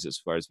monkeys as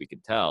far as we can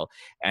tell,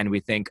 and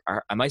we think,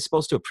 am I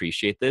supposed to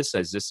appreciate this?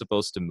 Is this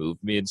supposed to move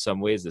me in some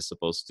way? Is this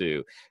supposed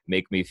to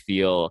make me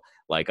feel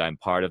like I'm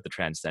part of the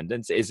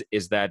transcendence? Is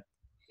that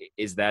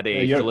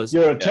a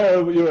you're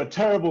a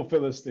terrible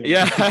Philistine?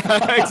 Yeah,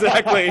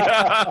 exactly.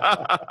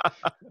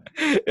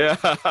 Yeah,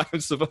 I'm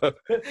supposed.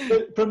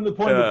 But from the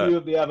point of view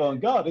of the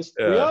avant-gardists,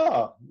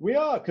 we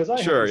are, because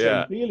I have the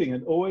same feeling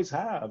and always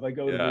have. I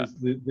go to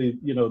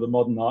the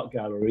modern art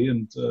gallery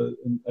and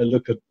I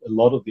look at a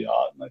lot of the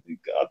art and I think,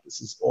 God,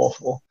 this is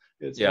awful.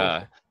 It's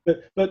awful.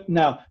 But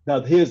now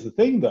here's the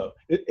thing, though.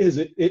 Is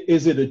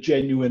it a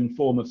genuine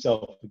form of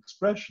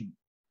self-expression?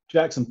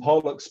 Jackson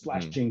Pollock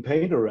splashing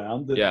paint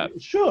around.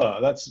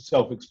 Sure, that's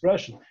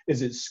self-expression.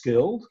 Is it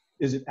skilled?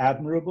 Is it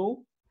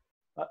admirable?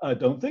 I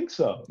don't think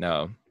so.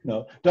 No.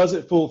 Does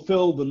it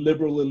fulfill the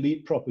liberal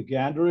elite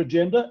propaganda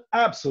agenda?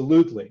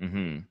 Absolutely.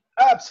 Mm-hmm.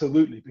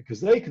 Absolutely,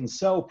 because they can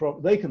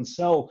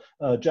sell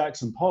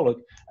Jackson Pollock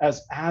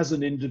as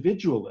an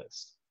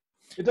individualist.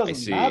 It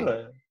doesn't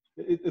matter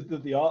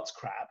that the art's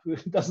crap.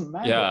 It doesn't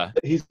matter. Yeah.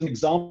 He's an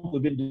example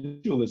of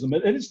individualism,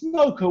 and it's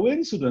no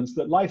coincidence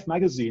that Life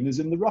magazine is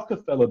in the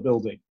Rockefeller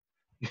building.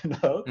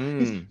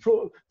 He's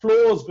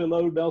floors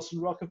below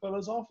Nelson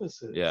Rockefeller's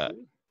offices. Yeah.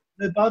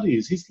 They're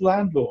buddies. He's the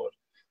landlord.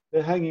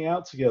 They're hanging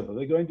out together.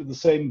 They're going to the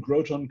same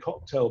Groton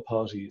cocktail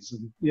parties,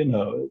 and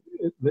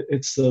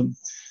it's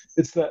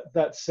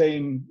that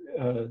same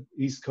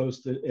East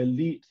Coast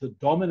elite that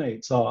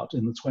dominates art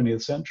in the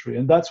 20th century,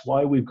 and that's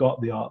why we've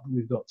got the art that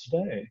we've got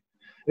today.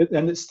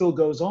 And it still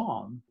goes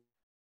on.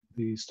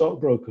 The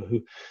stockbroker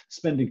who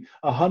spending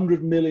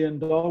 $100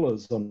 million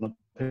on a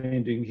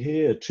painting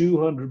here,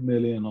 200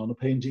 million on a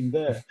painting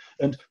there,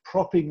 and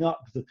propping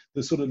up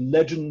the sort of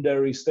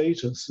legendary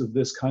status of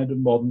this kind of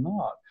modern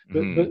art.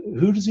 But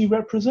who does he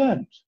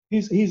represent?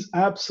 He's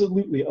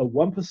absolutely a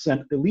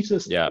 1%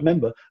 elitist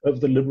member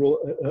of the liberal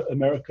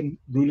American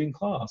ruling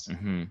class.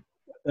 Mm-hmm.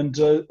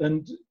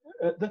 And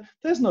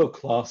there's no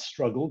class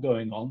struggle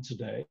going on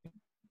today.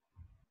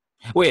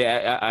 Wait,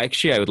 I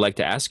would like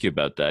to ask you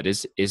about that.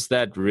 Is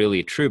that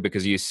really true?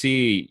 Because you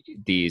see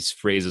these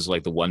phrases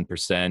like the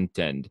 1%,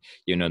 and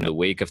in the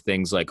wake of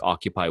things like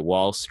Occupy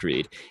Wall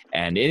Street,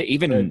 and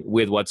even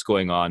with what's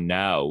going on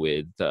now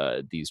with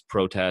these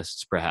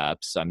protests,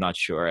 perhaps, I'm not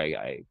sure.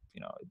 I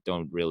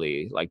don't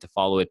really like to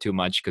follow it too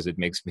much because it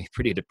makes me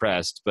pretty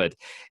depressed. But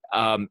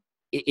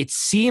it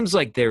seems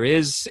like there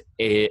is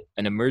an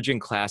emerging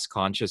class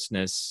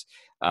consciousness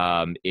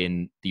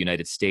in the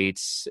United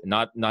States,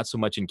 not so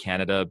much in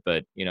Canada,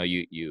 but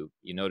you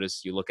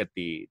notice, you look at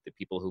the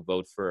people who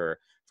vote for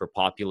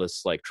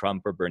populists like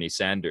Trump or Bernie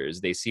Sanders,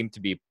 they seem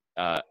to be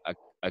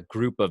a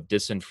group of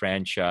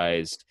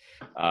disenfranchised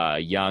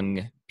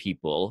young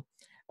people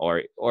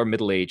or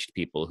middle-aged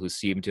people who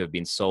seem to have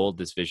been sold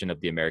this vision of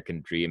the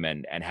American dream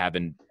and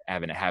haven't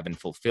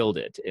fulfilled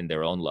it in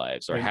their own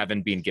lives, or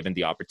haven't been given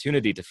the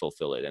opportunity to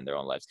fulfill it in their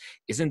own lives.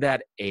 Isn't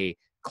that a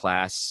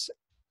class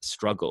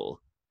struggle?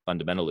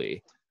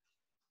 Fundamentally,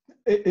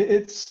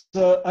 it's.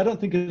 I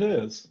don't think it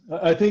is.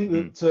 I think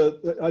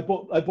that I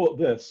bought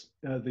this,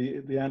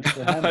 the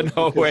Antifa.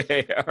 No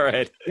way! All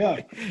right.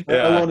 Yeah.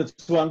 I wanted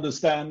to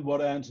understand what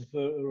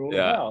Antifa are all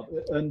about,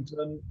 and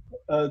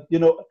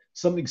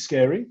something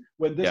scary.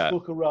 When this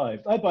book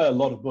arrived, I buy a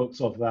lot of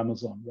books off of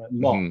Amazon, right?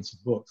 Lots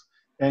of books,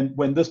 and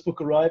when this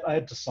book arrived, I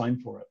had to sign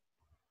for it.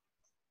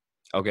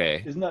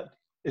 Okay. Isn't that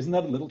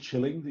a little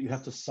chilling that you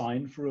have to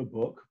sign for a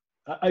book?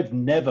 I've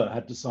never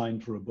had to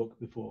sign for a book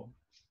before.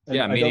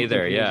 Yeah, me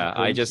neither. Yeah,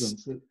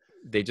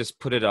 they just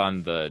put it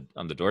on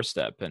the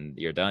doorstep and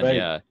you're done. Right.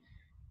 Yeah.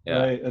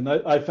 Right, and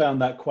I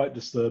found that quite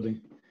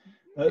disturbing.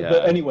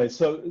 But anyway,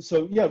 so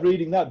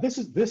reading that, this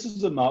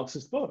is a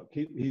Marxist book.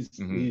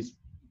 He's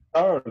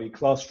thoroughly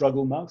class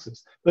struggle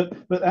Marxist.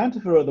 But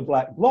Antifa are the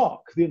black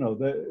bloc.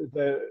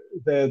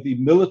 They're the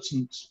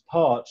militant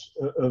part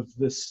of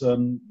this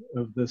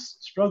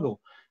struggle.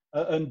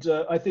 And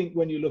I think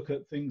when you look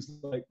at things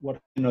like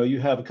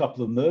you have a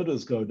couple of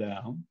murders go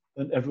down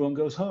and everyone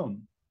goes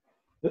home,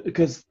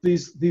 because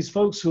these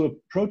folks who are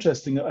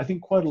protesting, I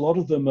think quite a lot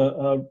of them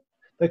are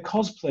they're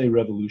cosplay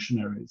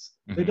revolutionaries.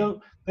 Mm-hmm.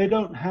 They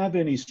don't have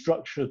any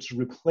structure to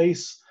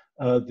replace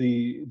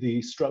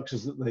the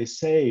structures that they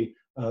say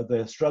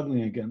they're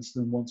struggling against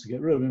and want to get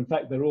rid of. In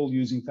fact, they're all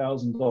using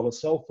 $1,000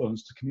 cell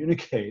phones to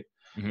communicate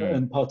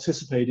and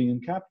participating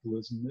in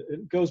capitalism.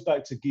 It goes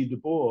back to Guy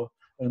Debord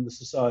and the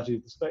Society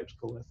of the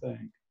Spectacle, I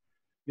think.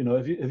 You know,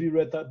 have you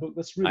read that book?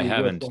 That's really I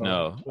haven't.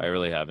 worthwhile. No, I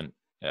really haven't.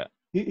 Yeah.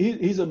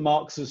 He's a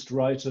Marxist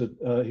writer.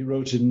 He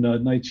wrote in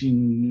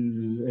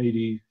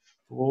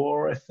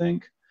 1984, I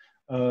think.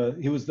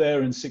 He was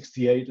there in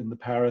 '68 in the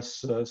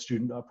Paris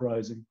student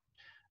uprising.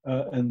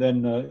 And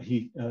then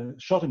he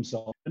shot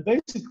himself. And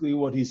basically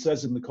what he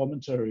says in the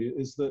commentary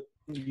is that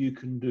you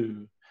can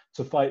do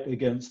to fight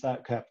against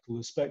that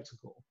capitalist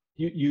spectacle.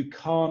 You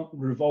can't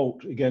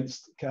revolt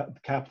against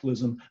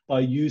capitalism by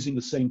using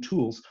the same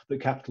tools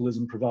that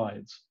capitalism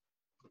provides.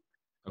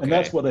 Okay. And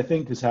that's what I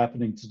think is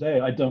happening today.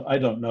 I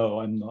don't know.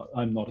 I'm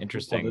not a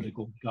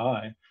political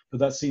guy, but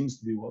that seems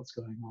to be what's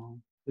going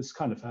on. It's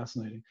kind of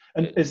fascinating.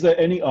 And is there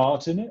any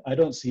art in it? I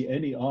don't see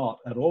any art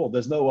at all.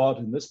 There's no art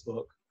in this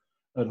book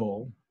at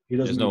all.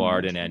 There's no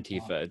art in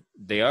Antifa.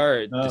 They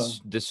are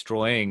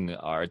destroying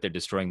art. They're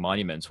destroying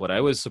monuments. What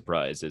I was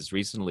surprised is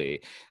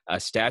recently a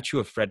statue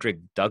of Frederick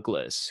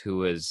Douglass, who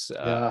was,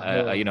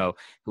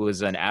 who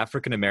was an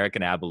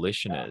African-American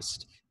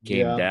abolitionist,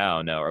 came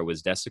down or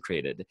was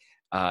desecrated.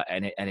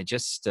 And it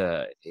just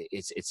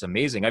it's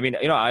amazing. I mean,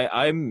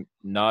 I'm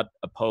not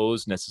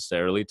opposed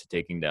necessarily to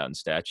taking down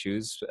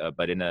statues,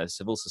 but in a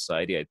civil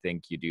society, I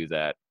think you do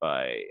that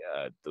by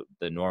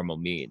the normal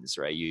means,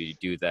 right? You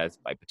do that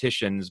by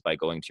petitions, by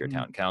going to your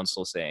town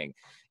council saying,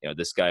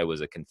 this guy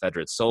was a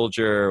Confederate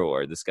soldier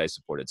or this guy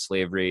supported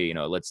slavery.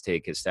 Let's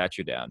take his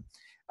statue down.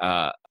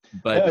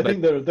 But I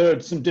think there are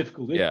some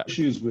difficult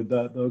issues with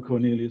that, though,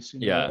 Cornelius.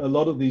 A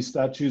lot of these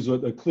statues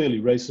are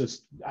clearly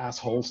racist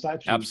asshole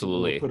statues.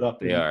 Absolutely, put up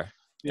they are.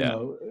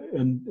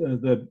 And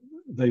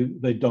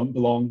they don't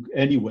belong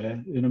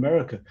anywhere in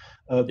America.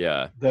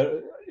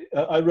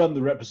 I run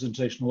the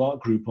Representational Art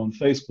group on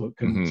Facebook,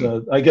 and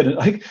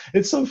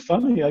it's so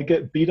funny. I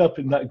get beat up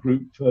in that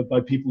group by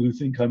people who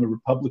think I'm a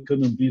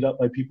Republican and beat up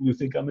by people who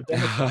think I'm a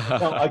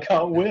Democrat. I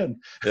can't win.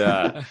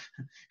 Yeah,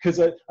 because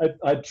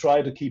I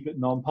try to keep it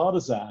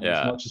nonpartisan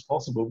as much as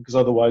possible, because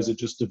otherwise it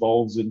just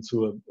devolves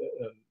into a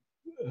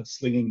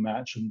slinging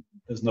match and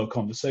there's no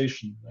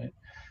conversation, right?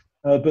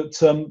 But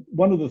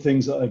one of the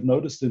things that I've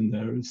noticed in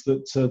there is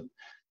that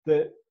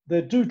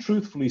there do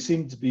truthfully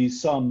seem to be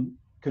some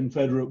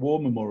Confederate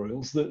war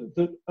memorials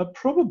that are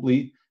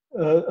probably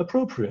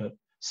appropriate.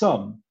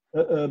 Some,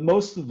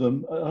 most of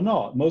them are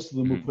not. Most of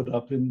them were put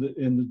up in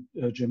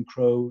the Jim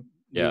Crow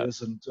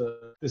years, and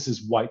this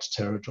is white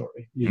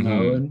territory,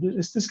 and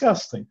it's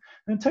disgusting.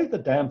 And take the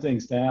damn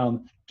things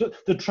down.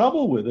 The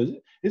trouble with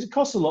it is it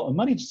costs a lot of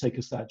money to take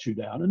a statue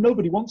down, and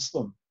nobody wants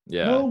them.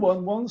 Yeah. No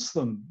one wants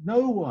them.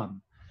 No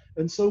one.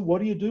 And so what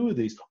do you do with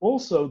these?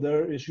 Also,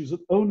 there are issues of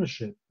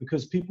ownership,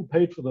 because people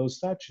paid for those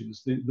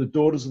statues. The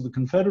Daughters of the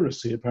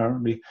Confederacy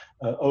apparently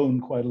own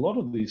quite a lot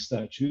of these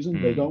statues,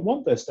 and they don't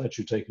want their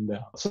statue taken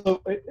down.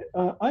 So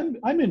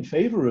I'm in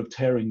favor of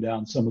tearing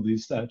down some of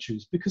these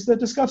statues because they're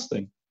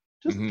disgusting.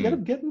 Just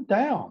get them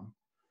down.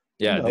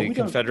 Yeah, the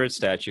Confederate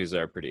statues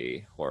are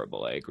pretty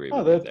horrible. I agree with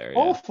you there. They're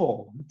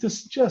awful.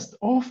 Just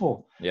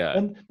awful.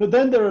 Yeah. But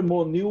then there are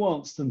more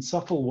nuanced and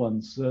subtle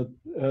ones.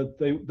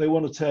 They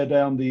want to tear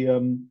down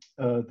the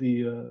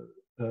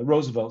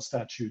Roosevelt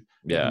statue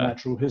at the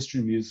Natural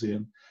History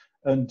Museum,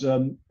 and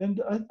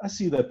I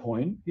see their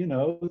point.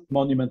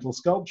 Monumental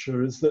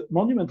sculpture is that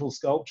monumental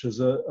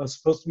sculptures are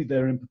supposed to be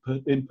there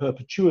in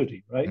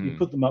perpetuity, right? You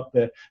put them up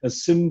there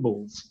as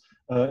symbols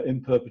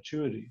in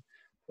perpetuity,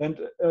 and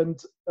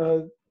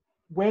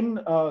when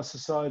our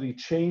society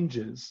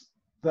changes,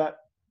 that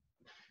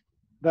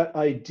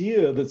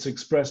idea that's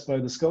expressed by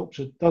the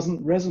sculpture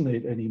doesn't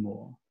resonate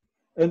anymore.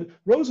 And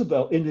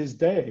Roosevelt, in his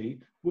day,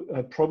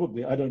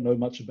 probably, I don't know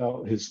much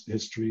about his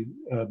history,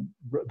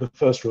 the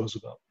first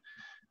Roosevelt.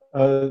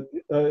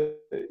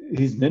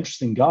 He's an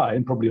interesting guy,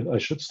 and probably I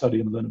should study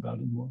him and learn about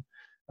him more.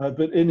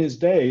 But in his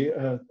day,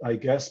 I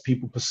guess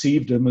people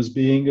perceived him as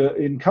being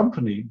in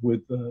company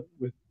with the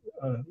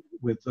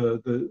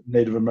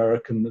Native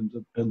American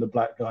and the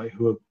black guy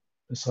who are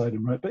beside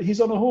him, right? But he's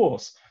on a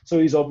horse, so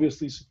he's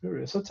obviously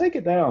superior. So take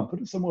it down,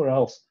 put it somewhere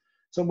else,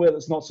 somewhere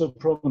that's not so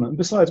prominent. And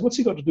besides, what's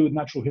he got to do with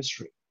natural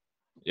history?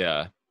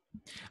 Yeah.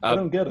 I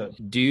don't get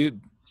it. Do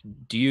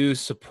you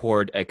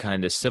support a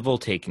kind of civil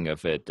taking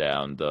of it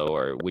down, though,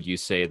 or would you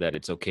say that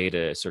it's okay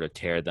to sort of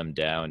tear them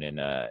down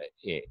I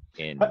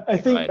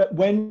think that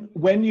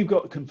when you've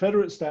got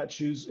Confederate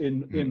statues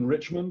in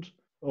Richmond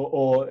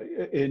or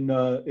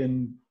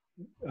in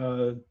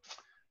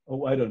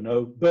I don't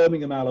know,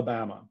 Birmingham,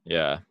 Alabama.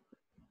 Yeah.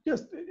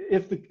 Just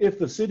if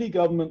the city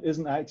government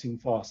isn't acting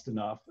fast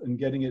enough and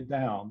getting it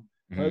down,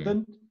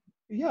 then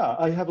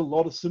I have a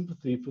lot of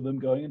sympathy for them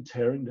going and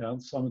tearing down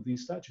some of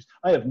these statues.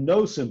 I have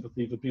no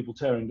sympathy for people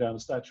tearing down a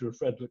statue of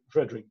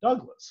Frederick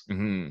Douglass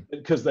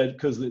because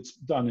it's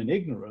done in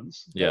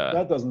ignorance. Yeah.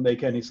 That doesn't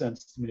make any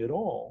sense to me at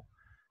all.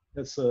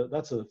 that's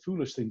a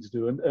foolish thing to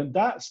do, and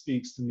that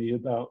speaks to me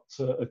about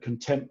a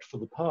contempt for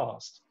the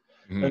past,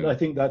 and I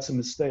think that's a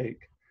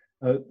mistake.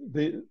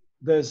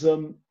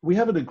 We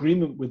have an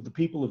agreement with the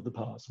people of the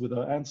past, with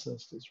our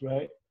ancestors,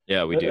 right?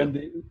 Yeah, we do.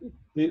 And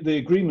the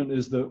agreement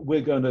is that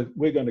we're going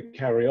to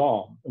carry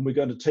on, and we're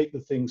going to take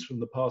the things from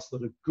the past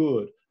that are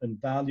good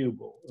and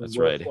valuable and That's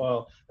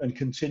worthwhile, and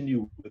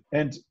continue with.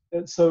 And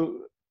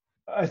so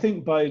I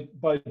think by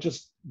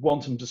just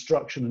wanton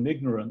destruction and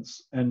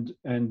ignorance and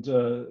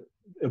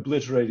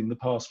obliterating the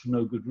past for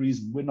no good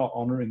reason, we're not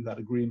honoring that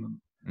agreement.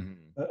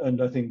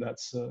 And I think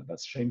that's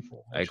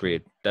shameful. Actually. I agree.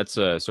 That's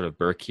a sort of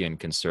Burkean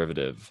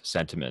conservative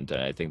sentiment, and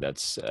I think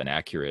that's an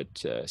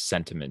accurate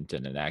sentiment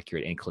and an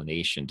accurate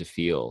inclination to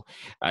feel.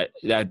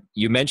 That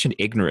you mentioned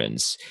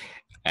ignorance,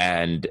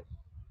 and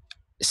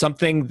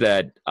something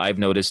that I've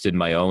noticed in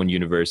my own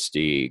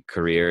university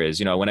career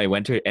is, when I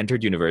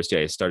entered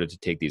university, I started to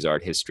take these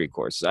art history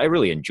courses. I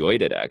really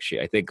enjoyed it,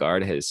 actually. I think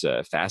art has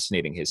a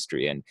fascinating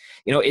history. And,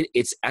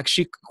 it's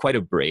actually quite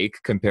a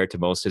break compared to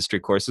most history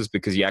courses,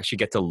 because you actually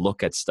get to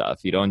look at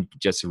stuff. You don't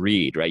just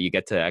read, right? You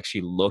get to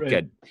actually look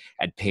Right.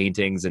 at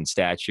paintings and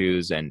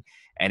statues, and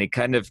it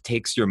kind of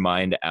takes your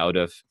mind out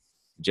of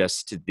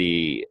just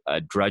the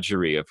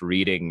drudgery of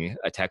reading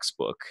a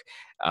textbook.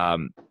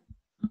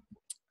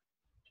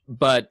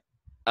 But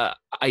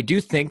I do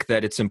think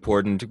that it's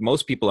important.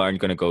 Most people aren't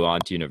going to go on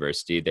to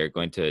university. They're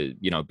going to,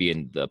 be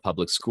in the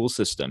public school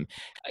system.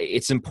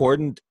 It's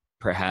important,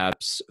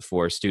 perhaps,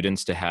 for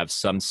students to have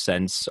some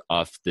sense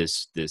of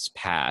this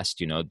past,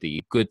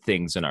 the good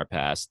things in our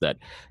past that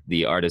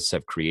the artists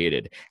have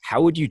created.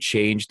 How would you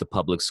change the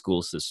public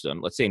school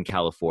system, let's say in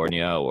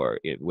California,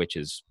 which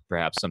is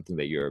perhaps something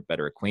that you're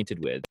better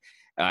acquainted with?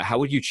 How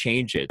would you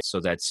change it so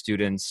that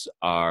students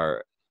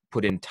are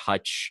put in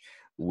touch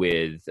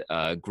with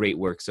great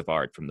works of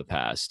art from the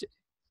past?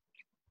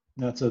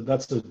 That's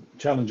a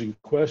challenging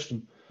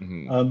question.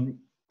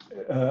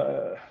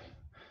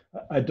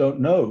 I don't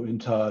know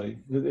entirely.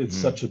 It's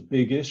such a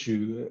big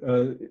issue.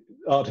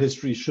 Art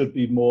history should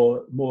be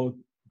more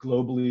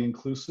globally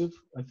inclusive,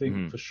 I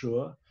think, for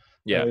sure.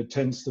 Yeah. It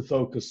tends to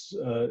focus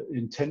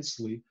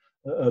intensely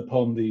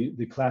upon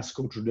the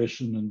classical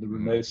tradition and the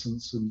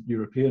Renaissance and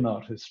European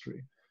art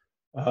history.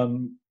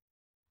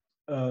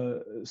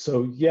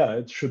 So yeah,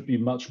 it should be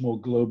much more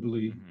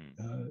globally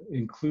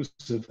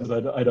inclusive.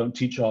 But I don't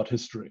teach art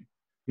history.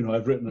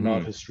 I've written an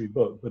art history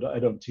book, but I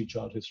don't teach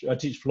art history. I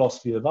teach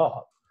philosophy of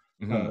art,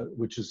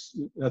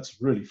 that's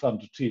really fun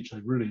to teach.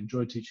 I really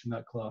enjoy teaching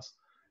that class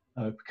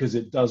because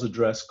it does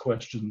address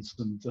questions,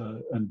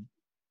 and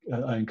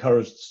I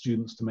encourage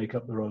students to make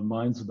up their own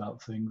minds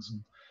about things.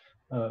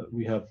 And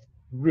we have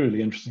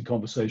really interesting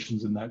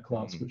conversations in that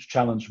class, which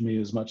challenge me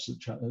as much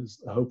as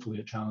hopefully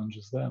it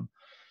challenges them.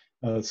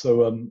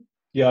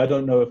 Yeah, I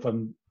don't know if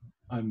I'm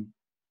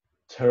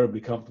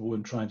terribly comfortable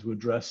in trying to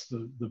address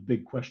the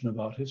big question of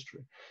art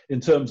history.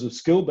 In terms of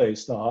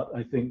skill-based art,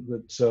 I think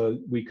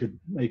that we could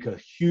make a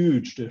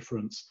huge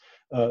difference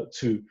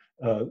to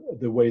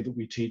the way that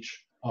we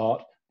teach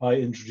art by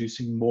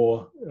introducing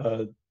more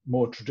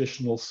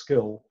traditional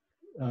skill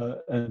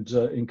and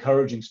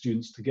encouraging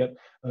students to get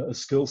a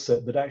skill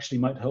set that actually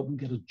might help them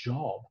get a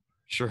job.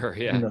 Sure,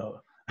 yeah.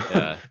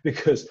 Yeah.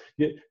 Because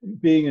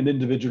being an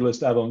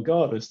individualist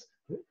avant-gardist,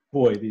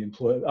 boy, the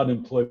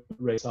unemployment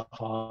rates are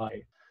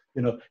high.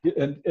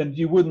 And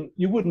you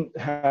wouldn't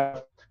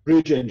have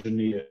bridge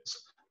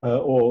engineers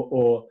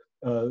or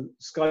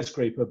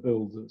skyscraper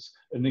builders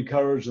and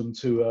encourage them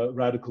to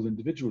radical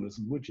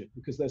individualism, would you?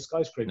 Because their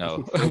skyscrapers no,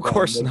 would of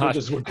course not.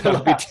 That would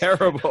be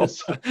terrible.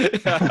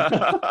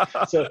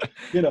 So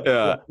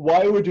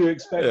why would you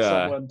expect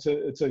someone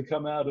to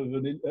come out of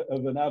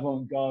an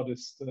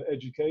avant-gardist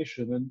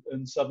education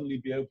and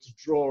suddenly be able to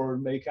draw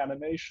and make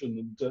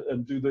animation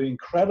and do the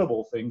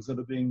incredible things that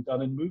are being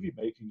done in movie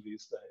making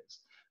these days,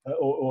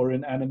 or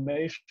in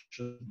animation?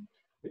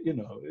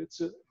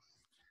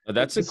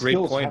 That's a great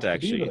point,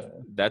 actually.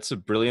 That's a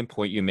brilliant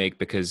point you make,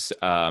 because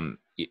there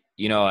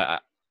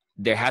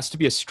has to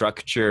be a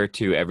structure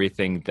to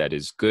everything that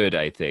is good,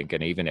 I think,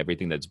 and even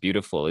everything that's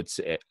beautiful.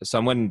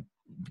 Someone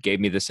gave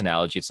me this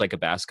analogy. It's like a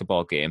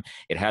basketball game.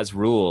 It has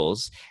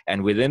rules,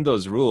 and within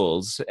those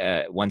rules,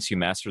 once you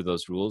master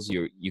those rules,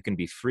 you can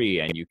be free,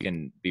 and you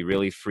can be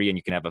really free, and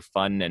you can have a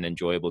fun and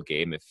enjoyable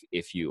game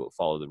if you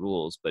follow the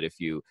rules. But if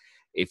you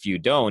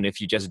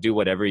just do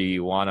whatever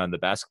you want on the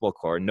basketball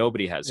court,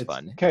 nobody has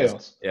fun.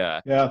 Chaos. Yeah.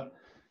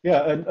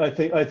 And I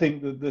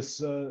think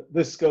that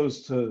this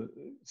goes to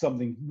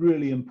something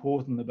really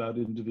important about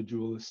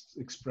individualist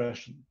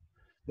expression.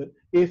 That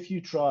if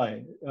you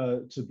try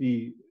to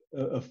be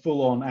a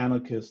full-on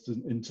anarchist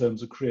in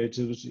terms of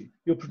creativity,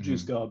 you'll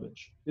produce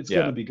garbage. It's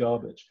going to be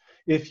garbage.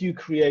 If you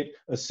create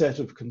a set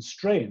of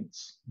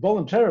constraints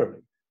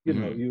voluntarily,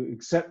 you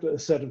accept a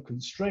set of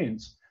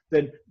constraints,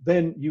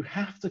 then you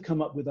have to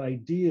come up with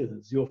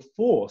ideas. You're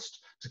forced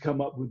to come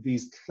up with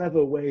these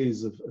clever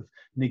ways of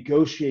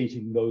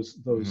negotiating those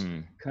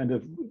kind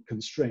of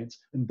constraints.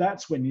 And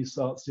that's when you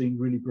start seeing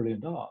really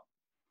brilliant art.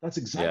 That's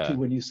exactly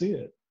when you see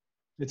it.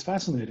 It's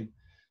fascinating.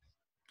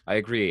 I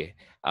agree.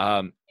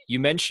 You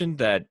mentioned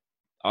that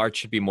art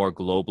should be more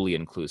globally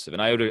inclusive,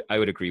 and I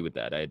would agree with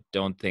that. I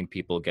don't think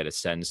people get a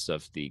sense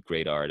of the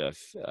great art of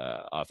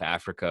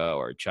Africa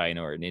or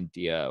China or in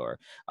India or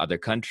other Yeah.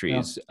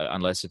 countries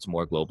unless it's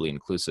more globally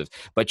inclusive.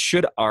 But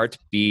should art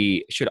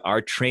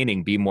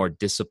training be more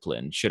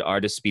disciplined? Should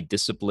artists be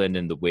disciplined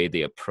in the way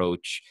they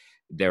approach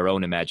their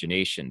own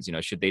imaginations? You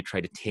know, should they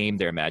try to tame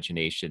their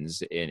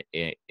imaginations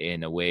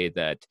in a way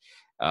that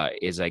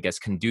is, I guess,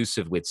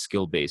 conducive with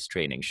skill-based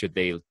training? Should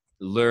they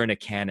learn a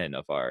canon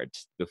of art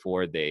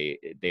before they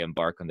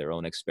embark on their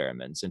own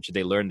experiments? And should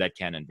they learn that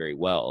canon very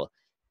well?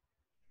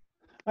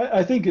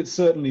 I think it's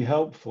certainly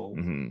helpful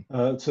Hmm.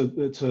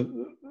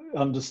 to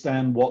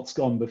understand what's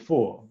gone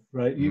before,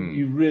 right? Hmm.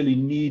 You really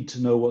need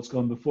to know what's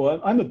gone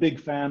before. I'm a big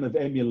fan of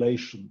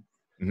emulation.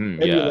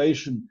 Hmm. Yeah.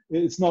 Emulation,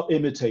 it's not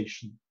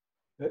imitation.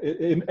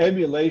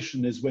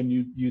 Emulation is when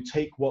you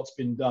take what's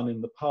been done in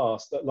the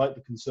past, that, like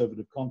the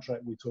conservative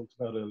contract we talked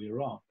about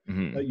earlier on.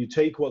 Hmm. You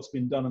take what's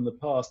been done in the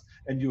past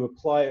and you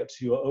apply it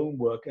to your own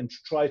work and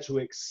try to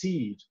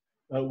exceed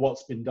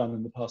what's been done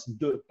in the past and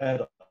do it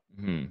better.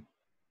 Hmm.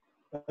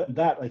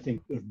 That, I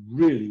think, is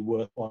really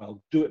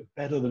worthwhile. Do it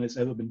better than it's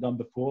ever been done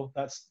before.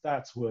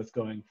 That's worth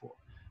going for,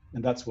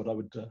 and that's what I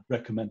would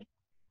recommend.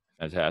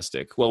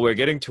 Fantastic. Well, we're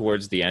getting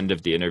towards the end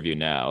of the interview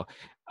now.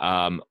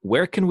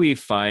 Where can we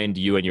find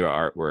you and your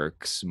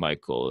artworks,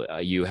 Michael?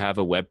 You have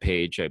a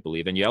webpage, I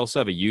believe, and you also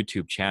have a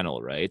YouTube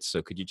channel, right?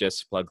 So could you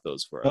just plug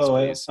those for us, Oh,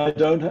 please? I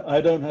don't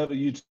have a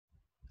YouTube.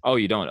 Oh,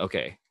 you don't?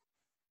 Okay.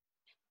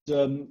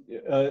 On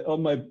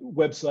my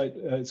website,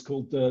 it's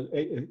called,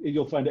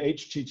 you'll find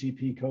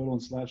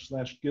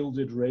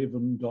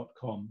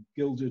http://gildedraven.com,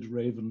 Gilded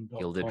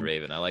gildedraven.com.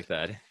 Raven. I like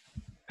that.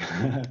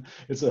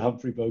 It's a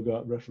Humphrey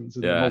Bogart reference,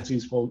 and the Yeah.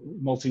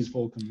 Maltese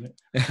Falcon.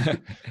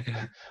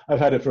 I've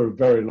had it for a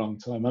very long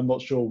time. I'm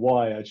not sure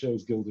why I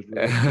chose Gilded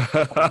Raven.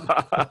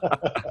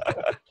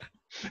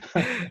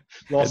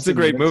 It's a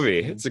great movie.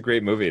 It's a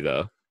great movie,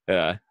 though.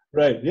 Yeah.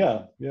 Right.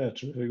 Yeah. Yeah.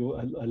 Terrific.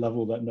 I love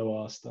all that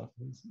noir stuff.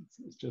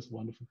 It's just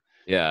wonderful.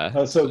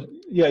 Yeah. So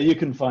yeah, you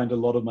can find a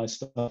lot of my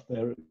stuff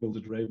there at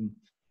Gilded Raven.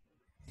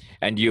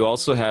 And you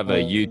also have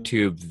a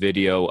YouTube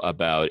video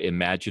about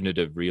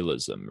imaginative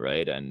realism,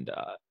 right? And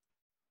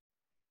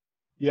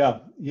yeah,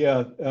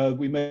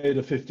 we made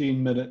a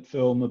 15-minute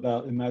film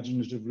about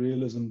imaginative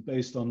realism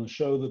based on a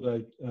show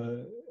that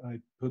I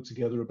put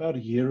together about a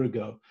year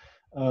ago.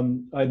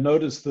 I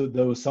noticed that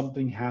there was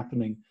something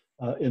happening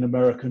in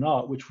American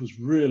art, which was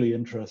really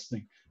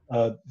interesting.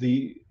 What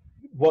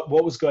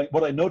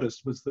I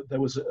noticed was that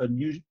there was a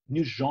new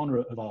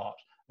genre of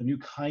art, a new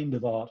kind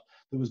of art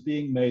that was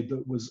being made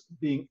that was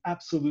being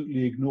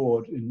absolutely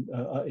ignored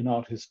in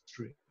art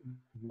history.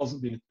 It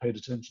wasn't being paid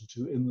attention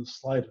to in the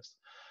slightest.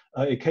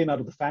 It came out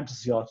of the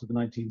fantasy art of the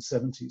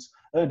 1970s,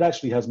 and it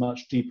actually has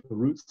much deeper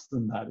roots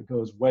than that. It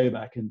goes way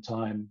back in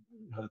time,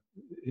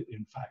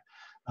 in fact.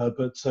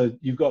 But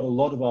you've got a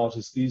lot of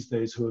artists these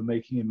days who are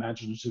making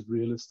imaginative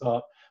realist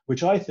art,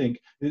 which I think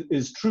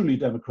is truly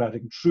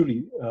democratic,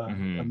 truly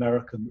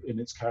American in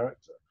its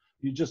character.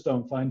 You just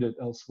don't find it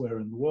elsewhere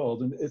in the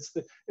world, and it's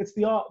the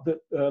art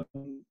that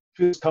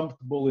feels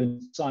comfortable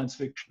in science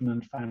fiction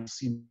and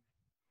fantasy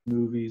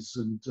movies,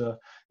 and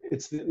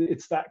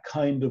it's that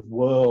kind of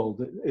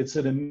world. It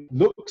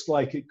looks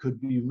like it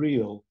could be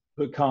real,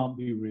 but can't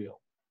be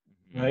real,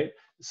 right?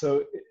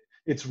 So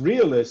it's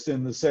realist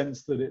in the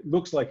sense that it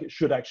looks like it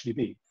should actually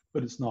be,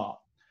 but it's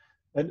not.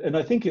 And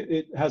I think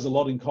it has a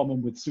lot in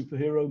common with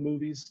superhero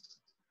movies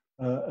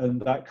and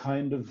that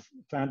kind of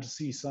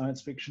fantasy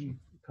science fiction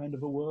kind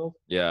of a world.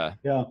 Yeah.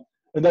 Yeah.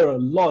 And there are a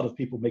lot of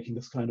people making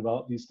this kind of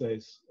art these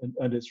days,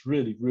 and it's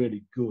really,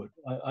 really good.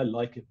 I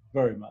like it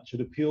very much.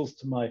 It appeals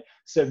to my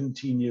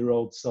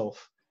 17-year-old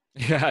self.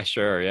 Yeah,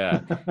 sure.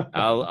 Yeah.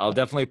 I'll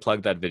definitely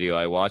plug that video.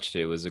 I watched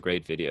it. It was a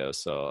great video.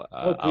 So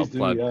I'll Please do.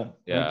 plug,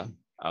 Yeah.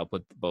 I'll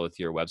put both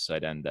your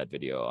website and that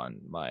video on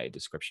my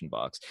description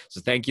box. So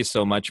thank you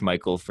so much,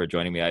 Michael, for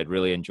joining me. I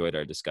really enjoyed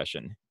our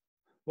discussion.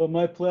 Well,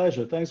 my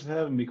pleasure. Thanks for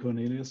having me,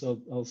 Cornelius.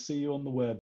 I'll see you on the web.